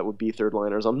NHL that would be third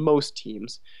liners on most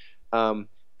teams,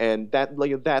 and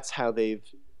that's how they've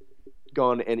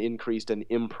gone and increased and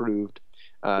improved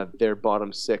their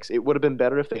bottom 6. It would have been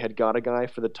better if they had got a guy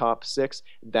for the top 6.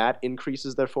 That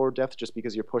increases their forward depth just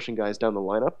because you're pushing guys down the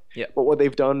lineup. Yeah. But what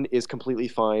they've done is completely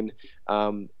fine.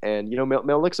 And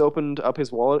Melnick's opened up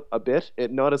his wallet a bit.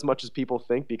 Not as much as people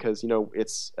think because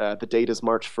it's the date is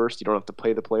March 1st. You don't have to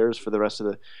pay the players for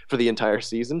the entire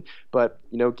season. But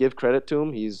give credit to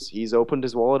him. He's opened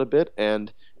his wallet a bit.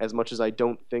 And as much as I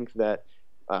don't think that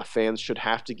fans should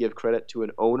have to give credit to an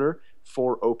owner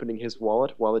for opening his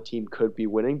wallet while the team could be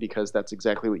winning, because that's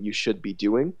exactly what you should be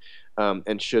doing,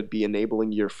 and should be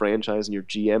enabling your franchise and your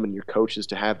GM and your coaches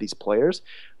to have these players.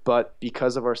 But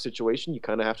because of our situation, you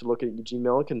kind of have to look at Eugene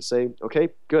Melnyk and say, okay,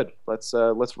 good, let's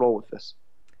roll with this.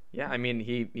 Yeah, I mean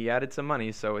he added some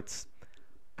money, so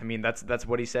that's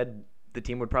what he said the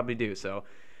team would probably do. So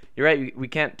you're right, we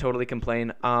can't totally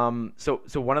complain. So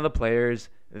one of the players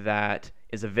that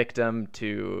is a victim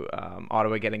to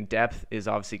Ottawa getting depth is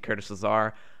obviously Curtis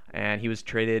Lazar, and he was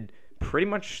traded pretty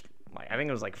much, I think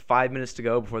it was like 5 minutes to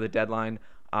go before the deadline.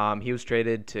 He was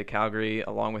traded to Calgary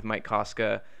along with Mike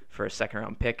Koska for a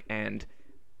second-round pick and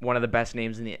one of the best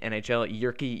names in the NHL,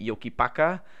 Jyrki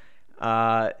Jokipaka.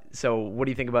 So what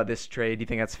do you think about this trade? Do you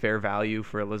think that's fair value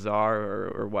for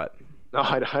Lazar or what? No,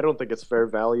 I don't think it's fair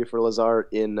value for Lazar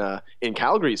in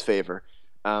Calgary's favor.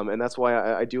 And that's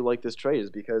why I do like this trade,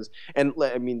 is because, and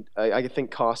I mean, I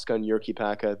think Koska and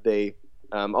Jyrki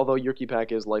although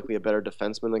Jyrki is likely a better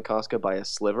defenseman than Koska by a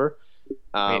sliver.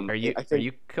 Wait, are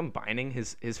you combining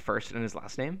his first and his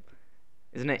last name?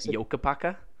 Isn't it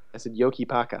Jokipaka? I said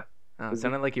Jokipaka. It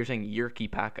sounded like you were saying Jyrki.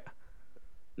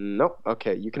 Nope.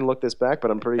 Okay, you can look this back, but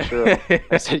I'm pretty sure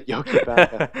I said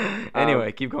Jokipaka.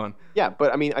 Anyway, keep going. Yeah,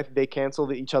 but I mean, they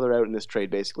canceled each other out in this trade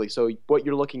basically. So what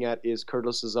you're looking at is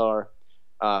Curtis Lazar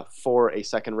for a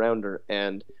second rounder,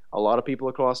 and a lot of people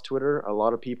across Twitter, a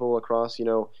lot of people across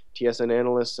TSN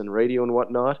analysts and radio and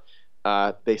whatnot,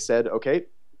 they said, okay,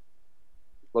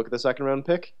 look at the second round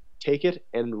pick, take it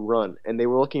and run. And they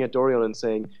were looking at Dorion and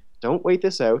saying, Don't wait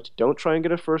this out. Don't try and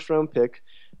get a first round pick.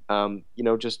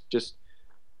 Just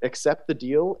accept the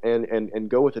deal and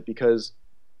go with it, because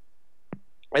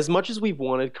as much as we've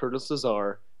wanted Curtis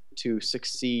Lazar to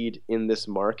succeed in this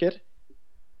market,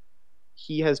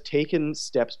 he has taken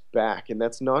steps back, and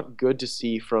that's not good to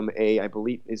see from I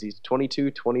believe, is he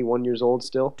 22, 21 years old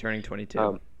still? Turning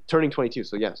 22. Turning 22.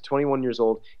 So yes, 21 years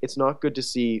old. It's not good to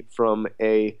see from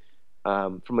a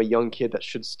young kid that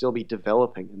should still be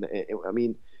developing. And I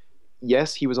mean,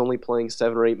 yes, he was only playing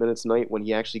 7 or 8 minutes a night when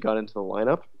he actually got into the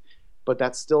lineup, but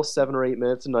that's still 7 or 8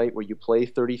 minutes a night where you play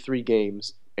 33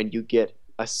 games and you get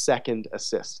a second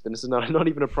assist. And this is not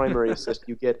even a primary assist.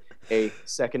 You get a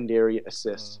secondary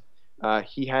assist.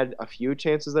 He had a few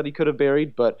chances that he could have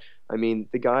buried, but I mean,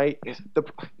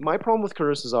 my problem with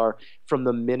Curtis Lazar from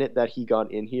the minute that he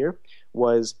got in here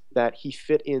was that he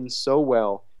fit in so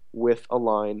well with a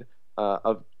line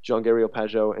of Jean-Gabriel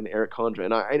Pageau and Eric Condra.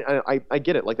 And I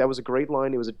get it. Like, that was a great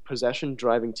line. It was a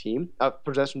possession-driving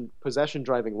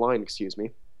possession-driving line, excuse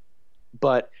me.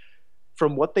 But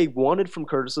from what they wanted from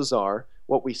Curtis Lazar,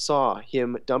 what we saw,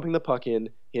 him dumping the puck in,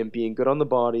 him being good on the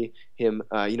body, him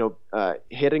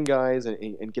hitting guys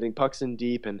and getting pucks in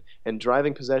deep and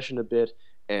driving possession a bit,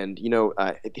 and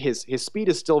his speed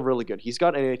is still really good. He's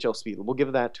got NHL speed. We'll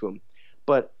give that to him.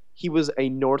 But he was a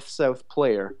north-south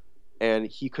player, and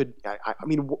he could. I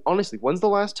mean, honestly, when's the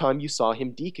last time you saw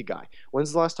him deke a guy?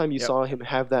 When's the last time you saw him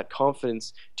have that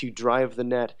confidence to drive the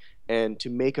net and to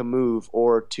make a move,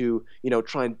 or to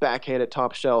try and backhand at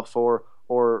top shelf, or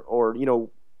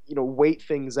wait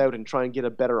things out and try and get a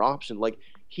better option? Like,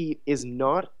 he is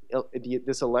not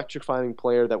this electrifying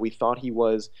player that we thought he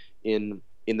was in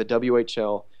the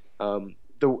WHL.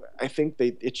 I think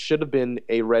it should have been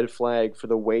a red flag for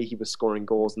the way he was scoring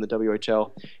goals in the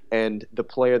WHL and the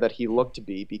player that he looked to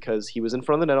be, because he was in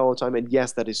front of the net all the time. And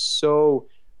yes, that is so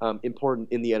important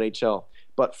in the NHL.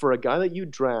 But for a guy that you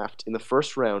draft in the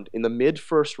first round, in the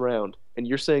mid-first round, and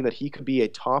you're saying that he could be a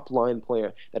top-line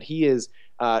player, that he is,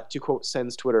 to quote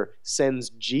Sens Twitter,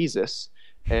 Sens Jesus,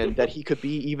 and that he could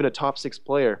be even a top-6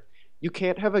 player, you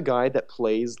can't have a guy that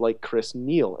plays like Chris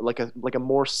Neil, like a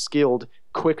more skilled,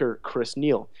 quicker Chris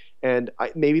Neil. And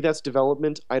maybe that's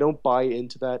development. I don't buy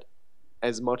into that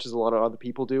as much as a lot of other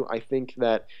people do. I think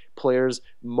that players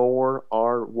more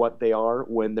are what they are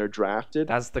when they're drafted.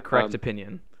 That's the correct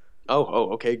opinion.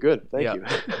 Oh, okay, good. Thank you.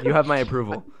 You have my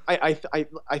approval.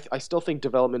 I still think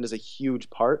development is a huge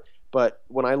part, but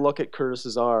when I look at Curtis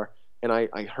Lazar, and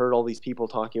I heard all these people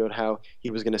talking about how he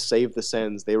was going to save the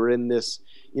Sens, they were in this,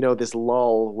 this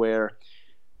lull where,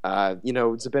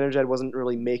 Zibanejad wasn't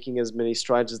really making as many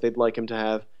strides as they'd like him to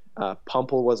have.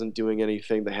 Pumpel wasn't doing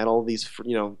anything. They had all these,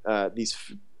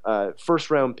 first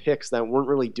round picks that weren't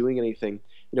really doing anything.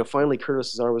 Finally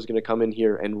Curtis Lazar was going to come in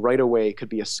here and right away could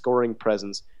be a scoring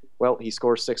presence. Well, he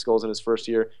scores 6 goals in his first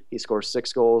year. He scores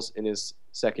 6 goals in his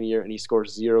second year, and he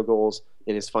scores 0 goals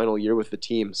in his final year with the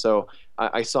team. So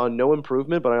I saw no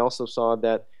improvement, but I also saw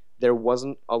that there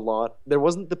wasn't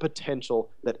the potential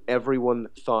that everyone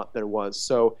thought there was.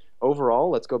 So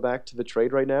overall, let's go back to the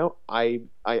trade right now. I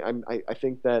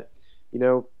think that,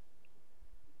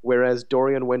 whereas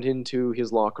Dorion went into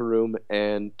his locker room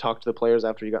and talked to the players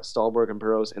after he got Stahlberg and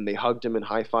Burroughs, and they hugged him and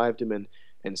high-fived him and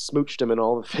smooched him and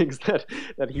all the things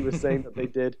that he was saying that they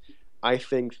did, I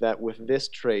think that with this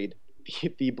trade,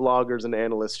 the bloggers and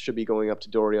analysts should be going up to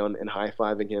Dorion and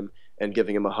high-fiving him and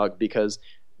giving him a hug, because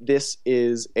this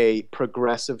is a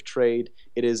progressive trade.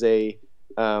 It is a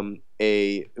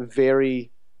very,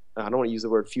 I don't want to use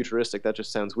the word futuristic, that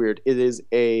just sounds weird. It is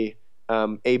a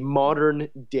modern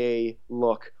day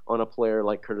look on a player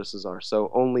like Curtis Lazar. So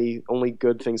only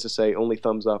good things to say, only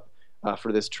thumbs up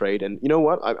for this trade. And you know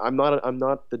what? I'm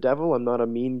not the devil. I'm not a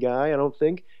mean guy, I don't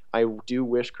think. I do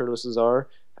wish Curtis Lazar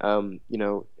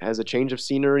has a change of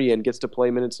scenery and gets to play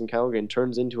minutes in Calgary and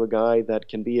turns into a guy that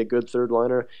can be a good third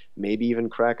liner, maybe even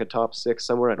crack a top 6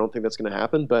 somewhere. I don't think that's going to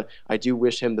happen, but I do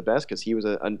wish him the best, because he was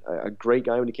a great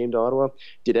guy when he came to Ottawa,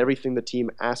 did everything the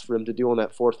team asked for him to do on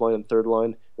that fourth line and third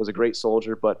line, was a great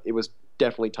soldier, but it was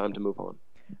definitely time to move on.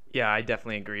 Yeah, I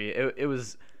definitely agree. It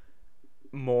was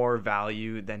more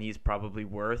value than he's probably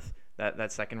worth,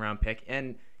 that second round pick.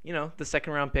 And the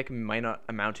second round pick might not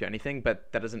amount to anything,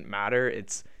 but that doesn't matter.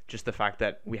 It's just the fact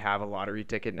that we have a lottery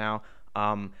ticket now.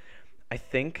 I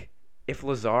think if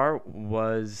Lazar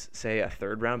was, say, a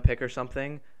third round pick or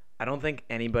something, I don't think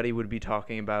anybody would be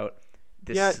talking about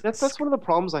this. Yeah, that's one of the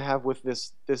problems I have with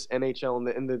this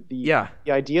NHL and the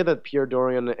idea that Pierre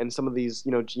Dorion and some of these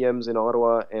GMs in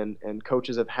Ottawa and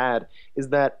coaches have had is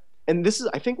that, and this is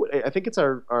I think it's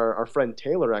our friend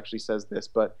Taylor actually says this,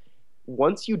 but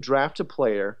once you draft a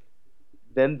player,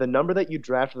 then the number that you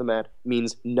drafted them at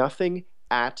means nothing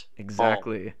at all.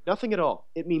 Exactly. Nothing at all.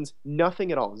 It means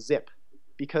nothing at all. Zip.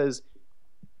 Because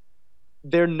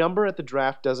their number at the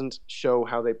draft doesn't show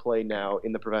how they play now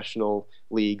in the professional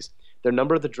leagues. Their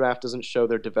number at the draft doesn't show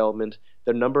their development.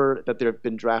 Their number that they've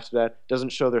been drafted at doesn't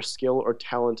show their skill or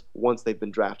talent once they've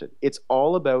been drafted. It's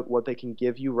all about what they can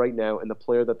give you right now and the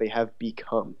player that they have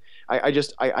become. I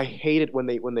hate it when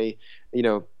they you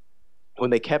know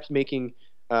when they kept making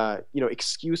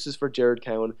excuses for Jared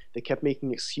Cowan. They kept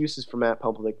making excuses for Matt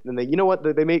Pumplik. And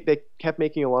they kept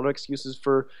making a lot of excuses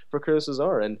for Curtis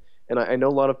Lazar. And I know a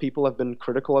lot of people have been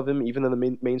critical of him, even in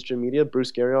the mainstream media.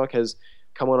 Bruce Garriock has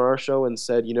come on our show and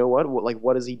said, you know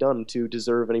what has he done to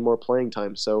deserve any more playing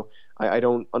time? So I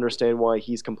don't understand why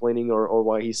he's complaining or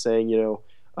why he's saying,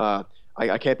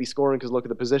 I can't be scoring because look at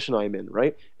the position I'm in,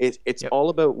 right? It's all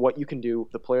about what you can do,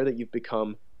 the player that you've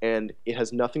become, and it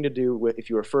has nothing to do with if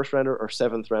you're a first rounder or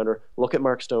seventh rounder. Look at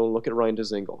Mark Stone, look at Ryan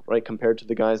Dzingel, right? Compared to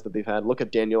the guys that they've had, look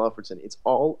at Daniel Alfredson. It's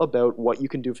all about what you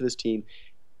can do for this team,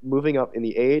 moving up in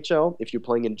the AHL if you're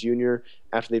playing in junior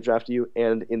after they've drafted you,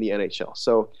 and in the NHL.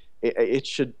 So it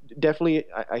should definitely,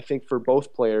 I think, for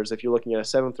both players, if you're looking at a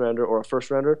seventh rounder or a first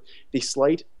rounder, the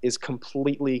slate is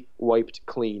completely wiped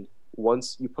clean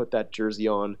once you put that jersey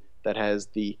on that has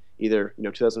the either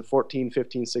 2014,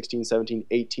 15, 16, 17,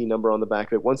 18 number on the back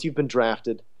of it. Once you've been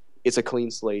drafted, it's a clean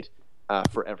slate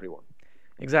for everyone.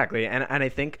 Exactly, and I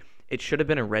think it should have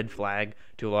been a red flag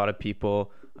to a lot of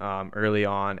people early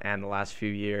on and the last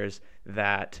few years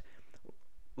that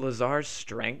Lazar's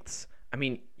strengths, I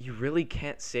mean, you really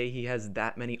can't say he has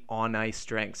that many on-ice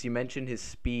strengths. You mentioned his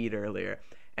speed earlier,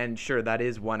 and sure, that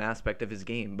is one aspect of his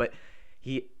game, but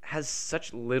he has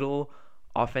such little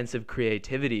offensive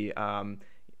creativity.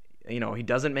 He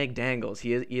doesn't make dangles.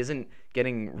 He isn't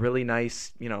getting really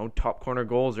nice, top corner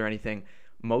goals or anything.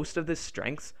 Most of his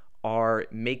strengths are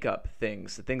makeup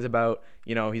things about,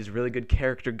 he's a really good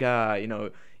character guy,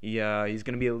 he's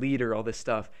going to be a leader, all this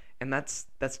stuff. And that's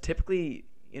typically,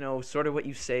 sort of what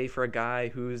you say for a guy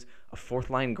who's a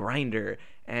fourth line grinder.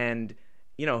 And,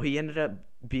 he ended up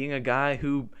being a guy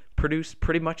who produced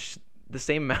pretty much the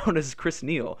same amount as Chris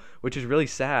Neil, which is really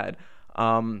sad.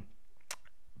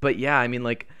 But yeah, I mean,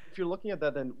 like, if you're looking at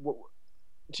that, then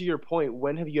to your point,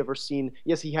 when have you ever seen?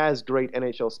 Yes, he has great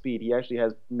NHL speed. He actually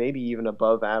has maybe even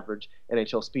above average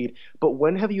NHL speed. But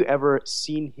when have you ever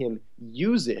seen him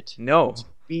use it? No. To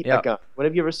beat a guy? When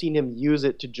have you ever seen him use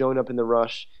it to join up in the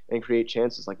rush and create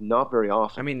chances? Like, not very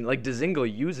often. I mean, like,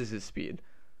 Dzingel uses his speed.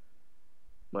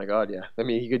 My God, yeah. I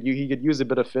mean, he could use a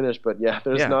bit of finish, but yeah,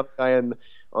 there's not a guy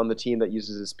on the team that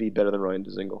uses his speed better than Ryan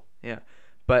Dzingel. Yeah,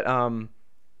 but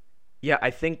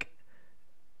I think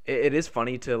it is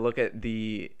funny to look at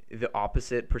the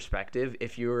opposite perspective.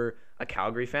 If you're a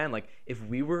Calgary fan, like if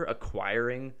we were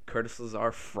acquiring Curtis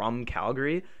Lazar from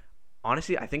Calgary,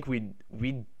 honestly, I think we'd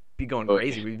be going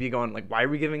crazy. We'd be going like, why are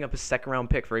we giving up a second round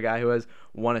pick for a guy who has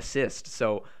 1 assist?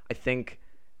 So I think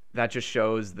that just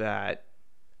shows that.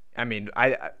 I mean,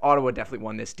 Ottawa definitely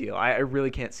won this deal. I really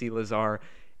can't see Lazar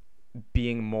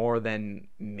being more than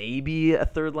maybe a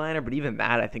third liner, but even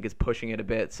that I think is pushing it a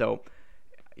bit. So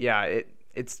yeah,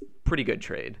 it's pretty good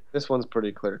trade. This one's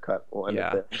pretty clear cut. We'll end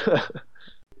it there.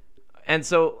 And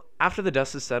so after the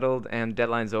dust is settled and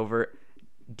deadline's over,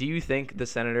 do you think the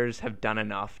Senators have done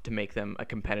enough to make them a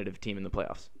competitive team in the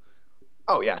playoffs?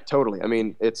 Oh yeah, totally. I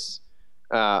mean, it's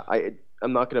I'm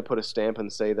not going to put a stamp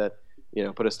and say that.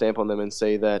 Put a stamp on them and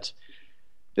say that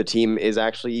the team is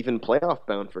actually even playoff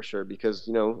bound for sure because,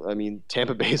 I mean,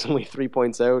 Tampa Bay is only 3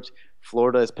 points out.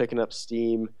 Florida is picking up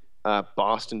steam.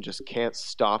 Boston just can't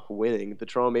stop winning. The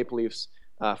Toronto Maple Leafs,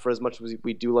 for as much as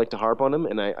we do like to harp on them,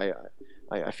 and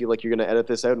I feel like you're going to edit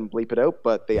this out and bleep it out,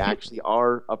 but they actually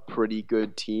are a pretty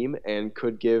good team and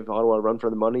could give Ottawa a run for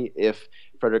the money if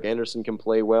Frederik Andersen can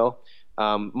play well.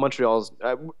 Montreal's.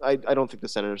 I don't think the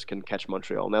Senators can catch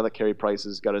Montreal now that Carey Price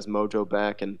has got his mojo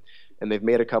back, and they've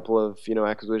made a couple of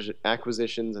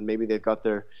acquisitions, and maybe they've got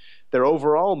their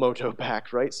overall mojo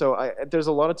back, right? So there's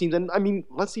a lot of teams, and I mean,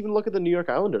 let's even look at the New York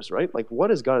Islanders, right? Like,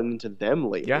 what has gotten into them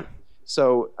lately? Yeah.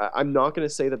 So I'm not going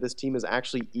to say that this team is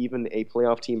actually even a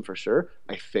playoff team for sure.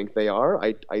 I think they are.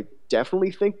 I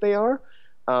definitely think they are,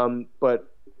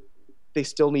 but they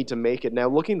still need to make it. Now,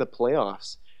 looking at the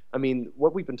playoffs. I mean,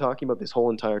 what we've been talking about this whole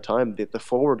entire time, the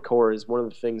forward core is one of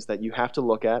the things that you have to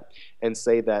look at and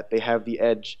say that they have the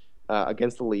edge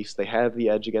against the Leafs. They have the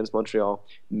edge against Montreal.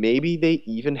 Maybe they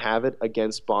even have it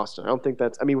against Boston. I don't think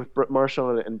that's. I mean, with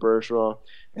Marchand and Bergeron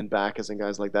and Backes and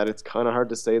guys like that, it's kind of hard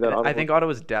to say that. And Ottawa, I think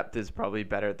Ottawa's depth is probably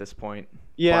better at this point.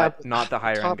 yeah, But not the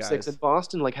higher end top guys. six. And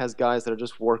Boston like has guys that are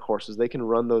just workhorses. They can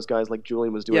run those guys like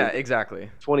Julian was doing. Yeah, exactly.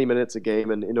 20 minutes a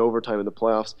game and in overtime in the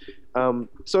playoffs.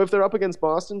 So if they're up against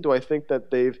Boston, do I think that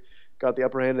they've got the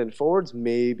upper hand in forwards?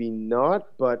 Maybe not.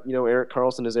 But, Erik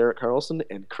Karlsson is Erik Karlsson,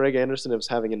 and Craig Anderson is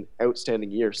having an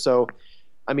outstanding year. So,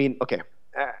 I mean, okay.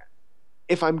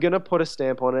 If I'm going to put a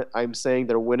stamp on it, I'm saying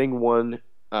they're winning one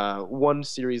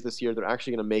series this year. They're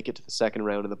actually going to make it to the second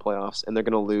round of the playoffs, and they're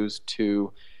going to lose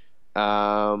to,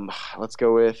 let's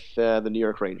go with the New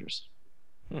York Rangers.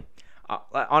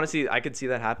 Honestly, I could see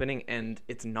that happening, and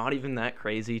it's not even that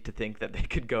crazy to think that they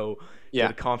could go to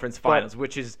the conference finals,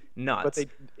 which is nuts.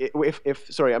 But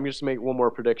sorry, I'm just going to make one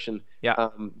more prediction. Yeah.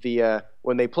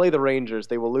 When they play the Rangers,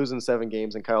 they will lose in 7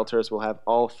 games, and Kyle Turris will have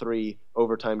all 3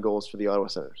 overtime goals for the Ottawa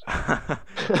Senators.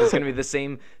 It's going to be the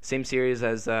same series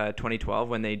as 2012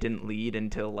 when they didn't lead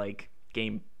until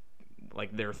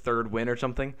their third win or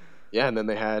something. Yeah, and then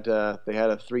they had a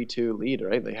 3-2 lead,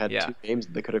 right? They had 2 games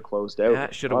that they could have closed out.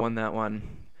 Yeah, should have won that one.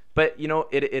 But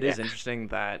it is interesting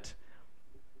that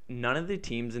none of the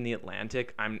teams in the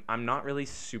Atlantic, I'm not really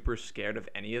super scared of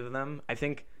any of them. I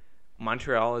think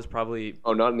Montreal is probably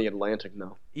not in the Atlantic,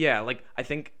 no. Yeah, I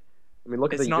think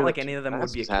look at it's not like any of them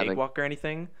would be a cakewalk or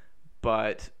anything,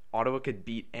 but Ottawa could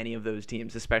beat any of those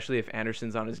teams, especially if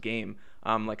Anderson's on his game.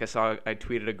 I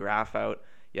tweeted a graph out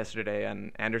yesterday,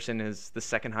 and Anderson is the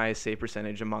second highest save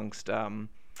percentage amongst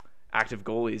active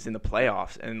goalies in the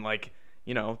playoffs, and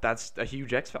that's a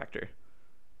huge X factor.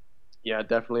 Yeah,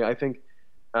 definitely. I think,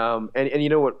 and you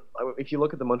know what? If you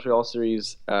look at the Montreal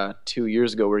series 2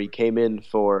 years ago, where he came in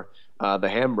for the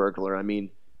Hamburglar, I mean,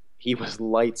 he was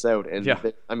lights out,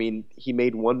 and he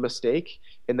made one mistake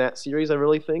in that series. I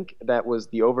really think that was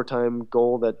the overtime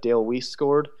goal that Dale Weiss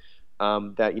scored.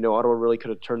 That Ottawa really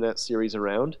could have turned that series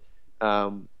around.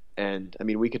 And I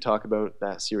mean, we could talk about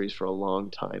that series for a long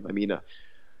time. I mean, I'm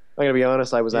gonna be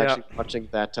honest. I was actually watching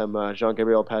that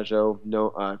Jean-Gabriel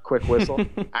Pageau quick whistle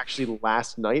actually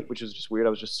last night, which was just weird. I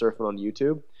was just surfing on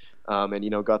YouTube,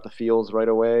 and got the feels right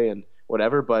away and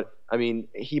whatever. But I mean,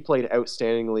 he played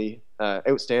outstanding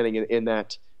in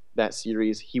that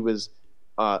series. He was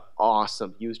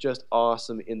awesome. He was just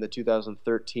awesome in the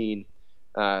 2013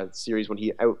 series when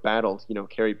he outbattled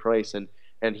Carey Price,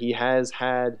 and he has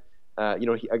had.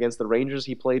 Against the Rangers,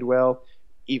 he played well.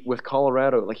 With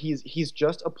Colorado, he's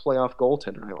just a playoff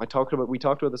goaltender. We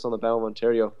talked about this on the Battle of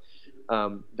Ontario.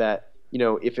 That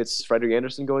if it's Frederik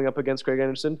Andersen going up against Craig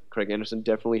Anderson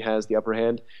definitely has the upper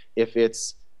hand. If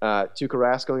it's Tuukka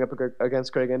Rask going up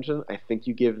against Craig Anderson, I think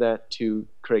you give that to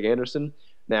Craig Anderson.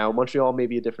 Now Montreal may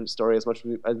be a different story. As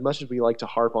much as we like to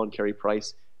harp on Carey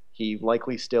Price, he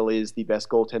likely still is the best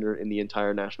goaltender in the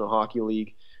entire National Hockey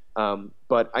League.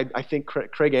 But I think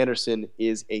Craig Anderson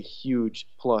is a huge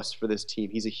plus for this team.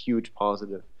 He's a huge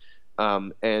positive.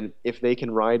 And if they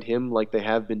can ride him like they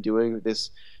have been doing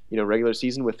this, regular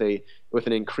season with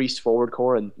an increased forward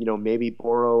core, and maybe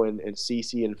Boro and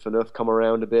Ceci and Phaneuf come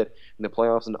around a bit in the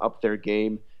playoffs and up their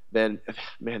game, then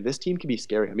man, this team can be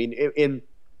scary. I mean, in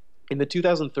the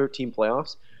 2013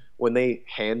 playoffs, when they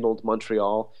handled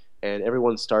Montreal, and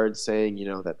everyone started saying,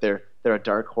 that they're a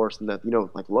dark horse and that,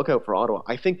 look out for Ottawa.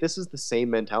 I think this is the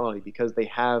same mentality because they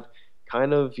have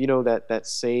kind of, that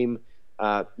same,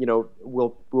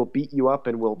 we'll beat you up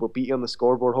and we'll beat you on the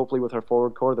scoreboard, hopefully with our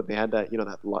forward core, that they had that,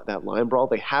 that line brawl.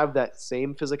 They have that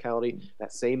same physicality,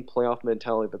 that same playoff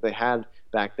mentality that they had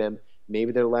back then.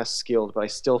 Maybe they're less skilled, but I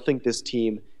still think this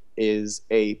team is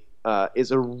a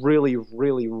really,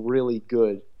 really, really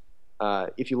good,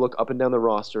 if you look up and down the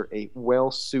roster, a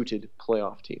well-suited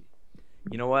playoff team.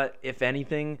 You know what? If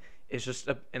anything, it's just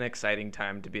an exciting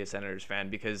time to be a Senators fan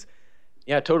because...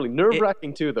 Yeah, totally.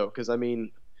 Nerve-wracking too, though, because, I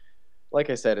mean, like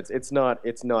I said, it's not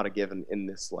a given in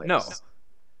this life.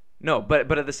 No,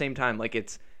 but at the same time,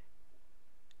 it's...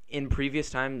 In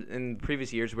previous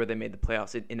years where they made the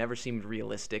playoffs, it never seemed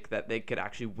realistic that they could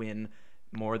actually win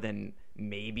more than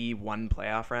maybe one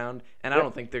playoff round. And I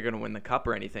don't think they're going to win the cup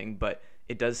or anything, but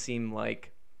it does seem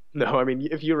like... No, I mean,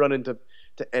 if you run into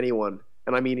anyone...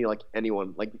 And I mean,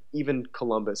 anyone, even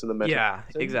Columbus in the Metro. Yeah,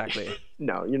 exactly.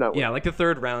 No, you're not. Yeah, the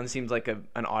third round seems like an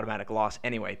automatic loss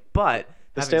anyway. But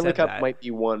the Stanley Cup might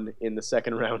be won in the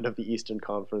second round of the Eastern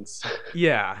Conference.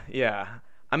 Yeah.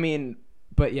 I mean,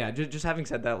 but yeah, just having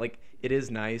said that, it is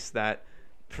nice that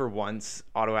for once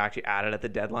Ottawa actually added at the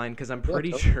deadline because I'm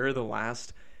pretty sure the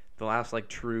last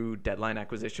true deadline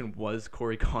acquisition was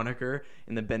Corey Conacher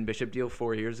in the Ben Bishop deal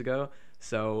 4 years ago.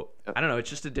 So I don't know. It's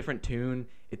just a different tune.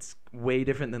 It's way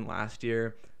different than last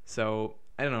year. So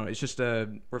I don't know. It's just a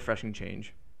refreshing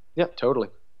change. Yeah, totally.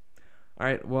 All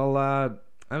right. Well,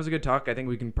 that was a good talk. I think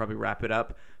we can probably wrap it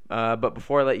up. But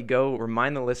before I let you go,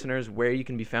 remind the listeners where you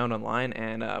can be found online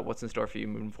and what's in store for you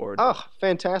moving forward. Oh,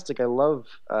 fantastic. I love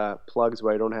plugs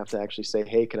where I don't have to actually say,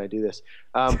 hey, can I do this?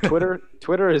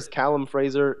 Twitter is Callum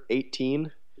Fraser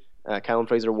 18, Callum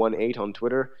Fraser 18 on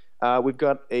Twitter. We've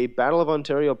got a Battle of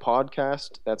Ontario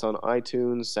podcast that's on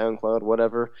iTunes, SoundCloud,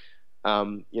 whatever.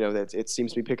 It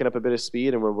seems to be picking up a bit of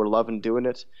speed, and we're loving doing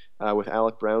it with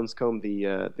Alec Brownscombe,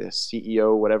 the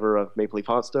CEO, whatever, of Maple Leaf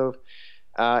Hot Stove.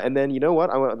 And then, you know what?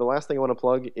 The last thing I want to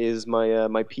plug is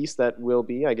my piece that will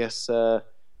be, I guess,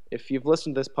 if you've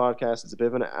listened to this podcast, it's a bit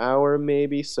of an hour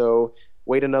maybe, so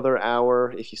wait another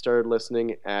hour if you started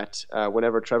listening at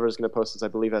whenever Trevor's going to post this, I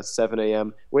believe at 7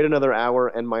 a.m. Wait another hour,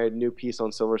 and my new piece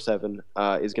on Silver 7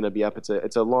 is going to be up.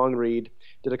 It's a long read.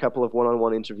 Did a couple of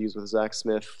one-on-one interviews with Zach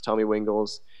Smith, Tommy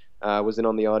Wingles. Was in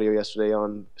on the audio yesterday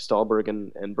on Stahlberg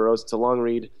and Burrows. It's a long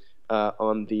read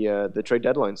on the trade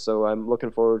deadline, so I'm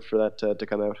looking forward for that to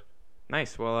come out.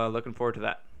 Nice. Well, looking forward to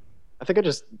that. I think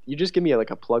you just give me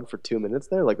like a plug for 2 minutes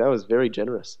there. Like, that was very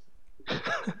generous.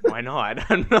 Why not?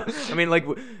 I mean, like,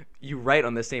 you write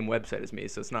on the same website as me,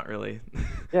 so it's not really.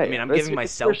 Yeah, I mean, I'm giving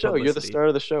myself publicity. You're the star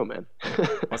of the show, man.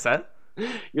 What's that?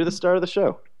 You're the star of the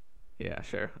show. Yeah,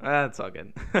 sure. That's all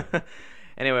good.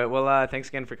 Anyway, well, thanks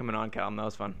again for coming on, Callum. That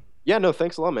was fun. Yeah, no,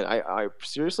 thanks a lot, man. I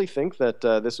seriously think that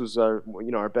this was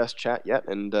our best chat yet,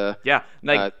 and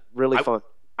really fun.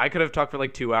 I could have talked for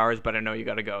like 2 hours, but I know you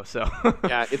got to go. So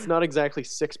yeah, it's not exactly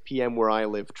 6 p.m. where I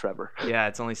live, Trevor. Yeah,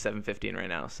 it's only 7:15 right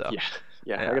now. So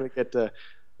yeah. I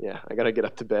gotta get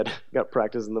up to bed. Got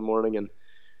practice in the morning, and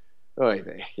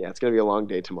it's gonna be a long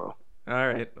day tomorrow. All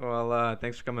right. Well,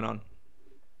 thanks for coming on.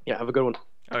 Yeah, have a good one.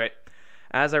 All right.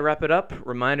 As I wrap it up,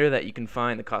 reminder that you can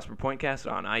find the Cost Per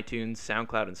Pointcast on iTunes,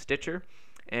 SoundCloud, and Stitcher.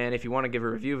 And if you want to give a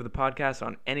review of the podcast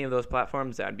on any of those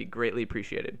platforms, that would be greatly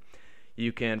appreciated.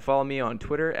 You can follow me on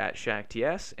Twitter at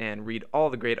ShackTS and read all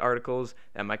the great articles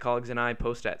that my colleagues and I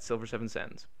post at Silver 7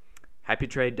 Sens. Happy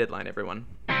trade deadline, everyone.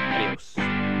 Adios.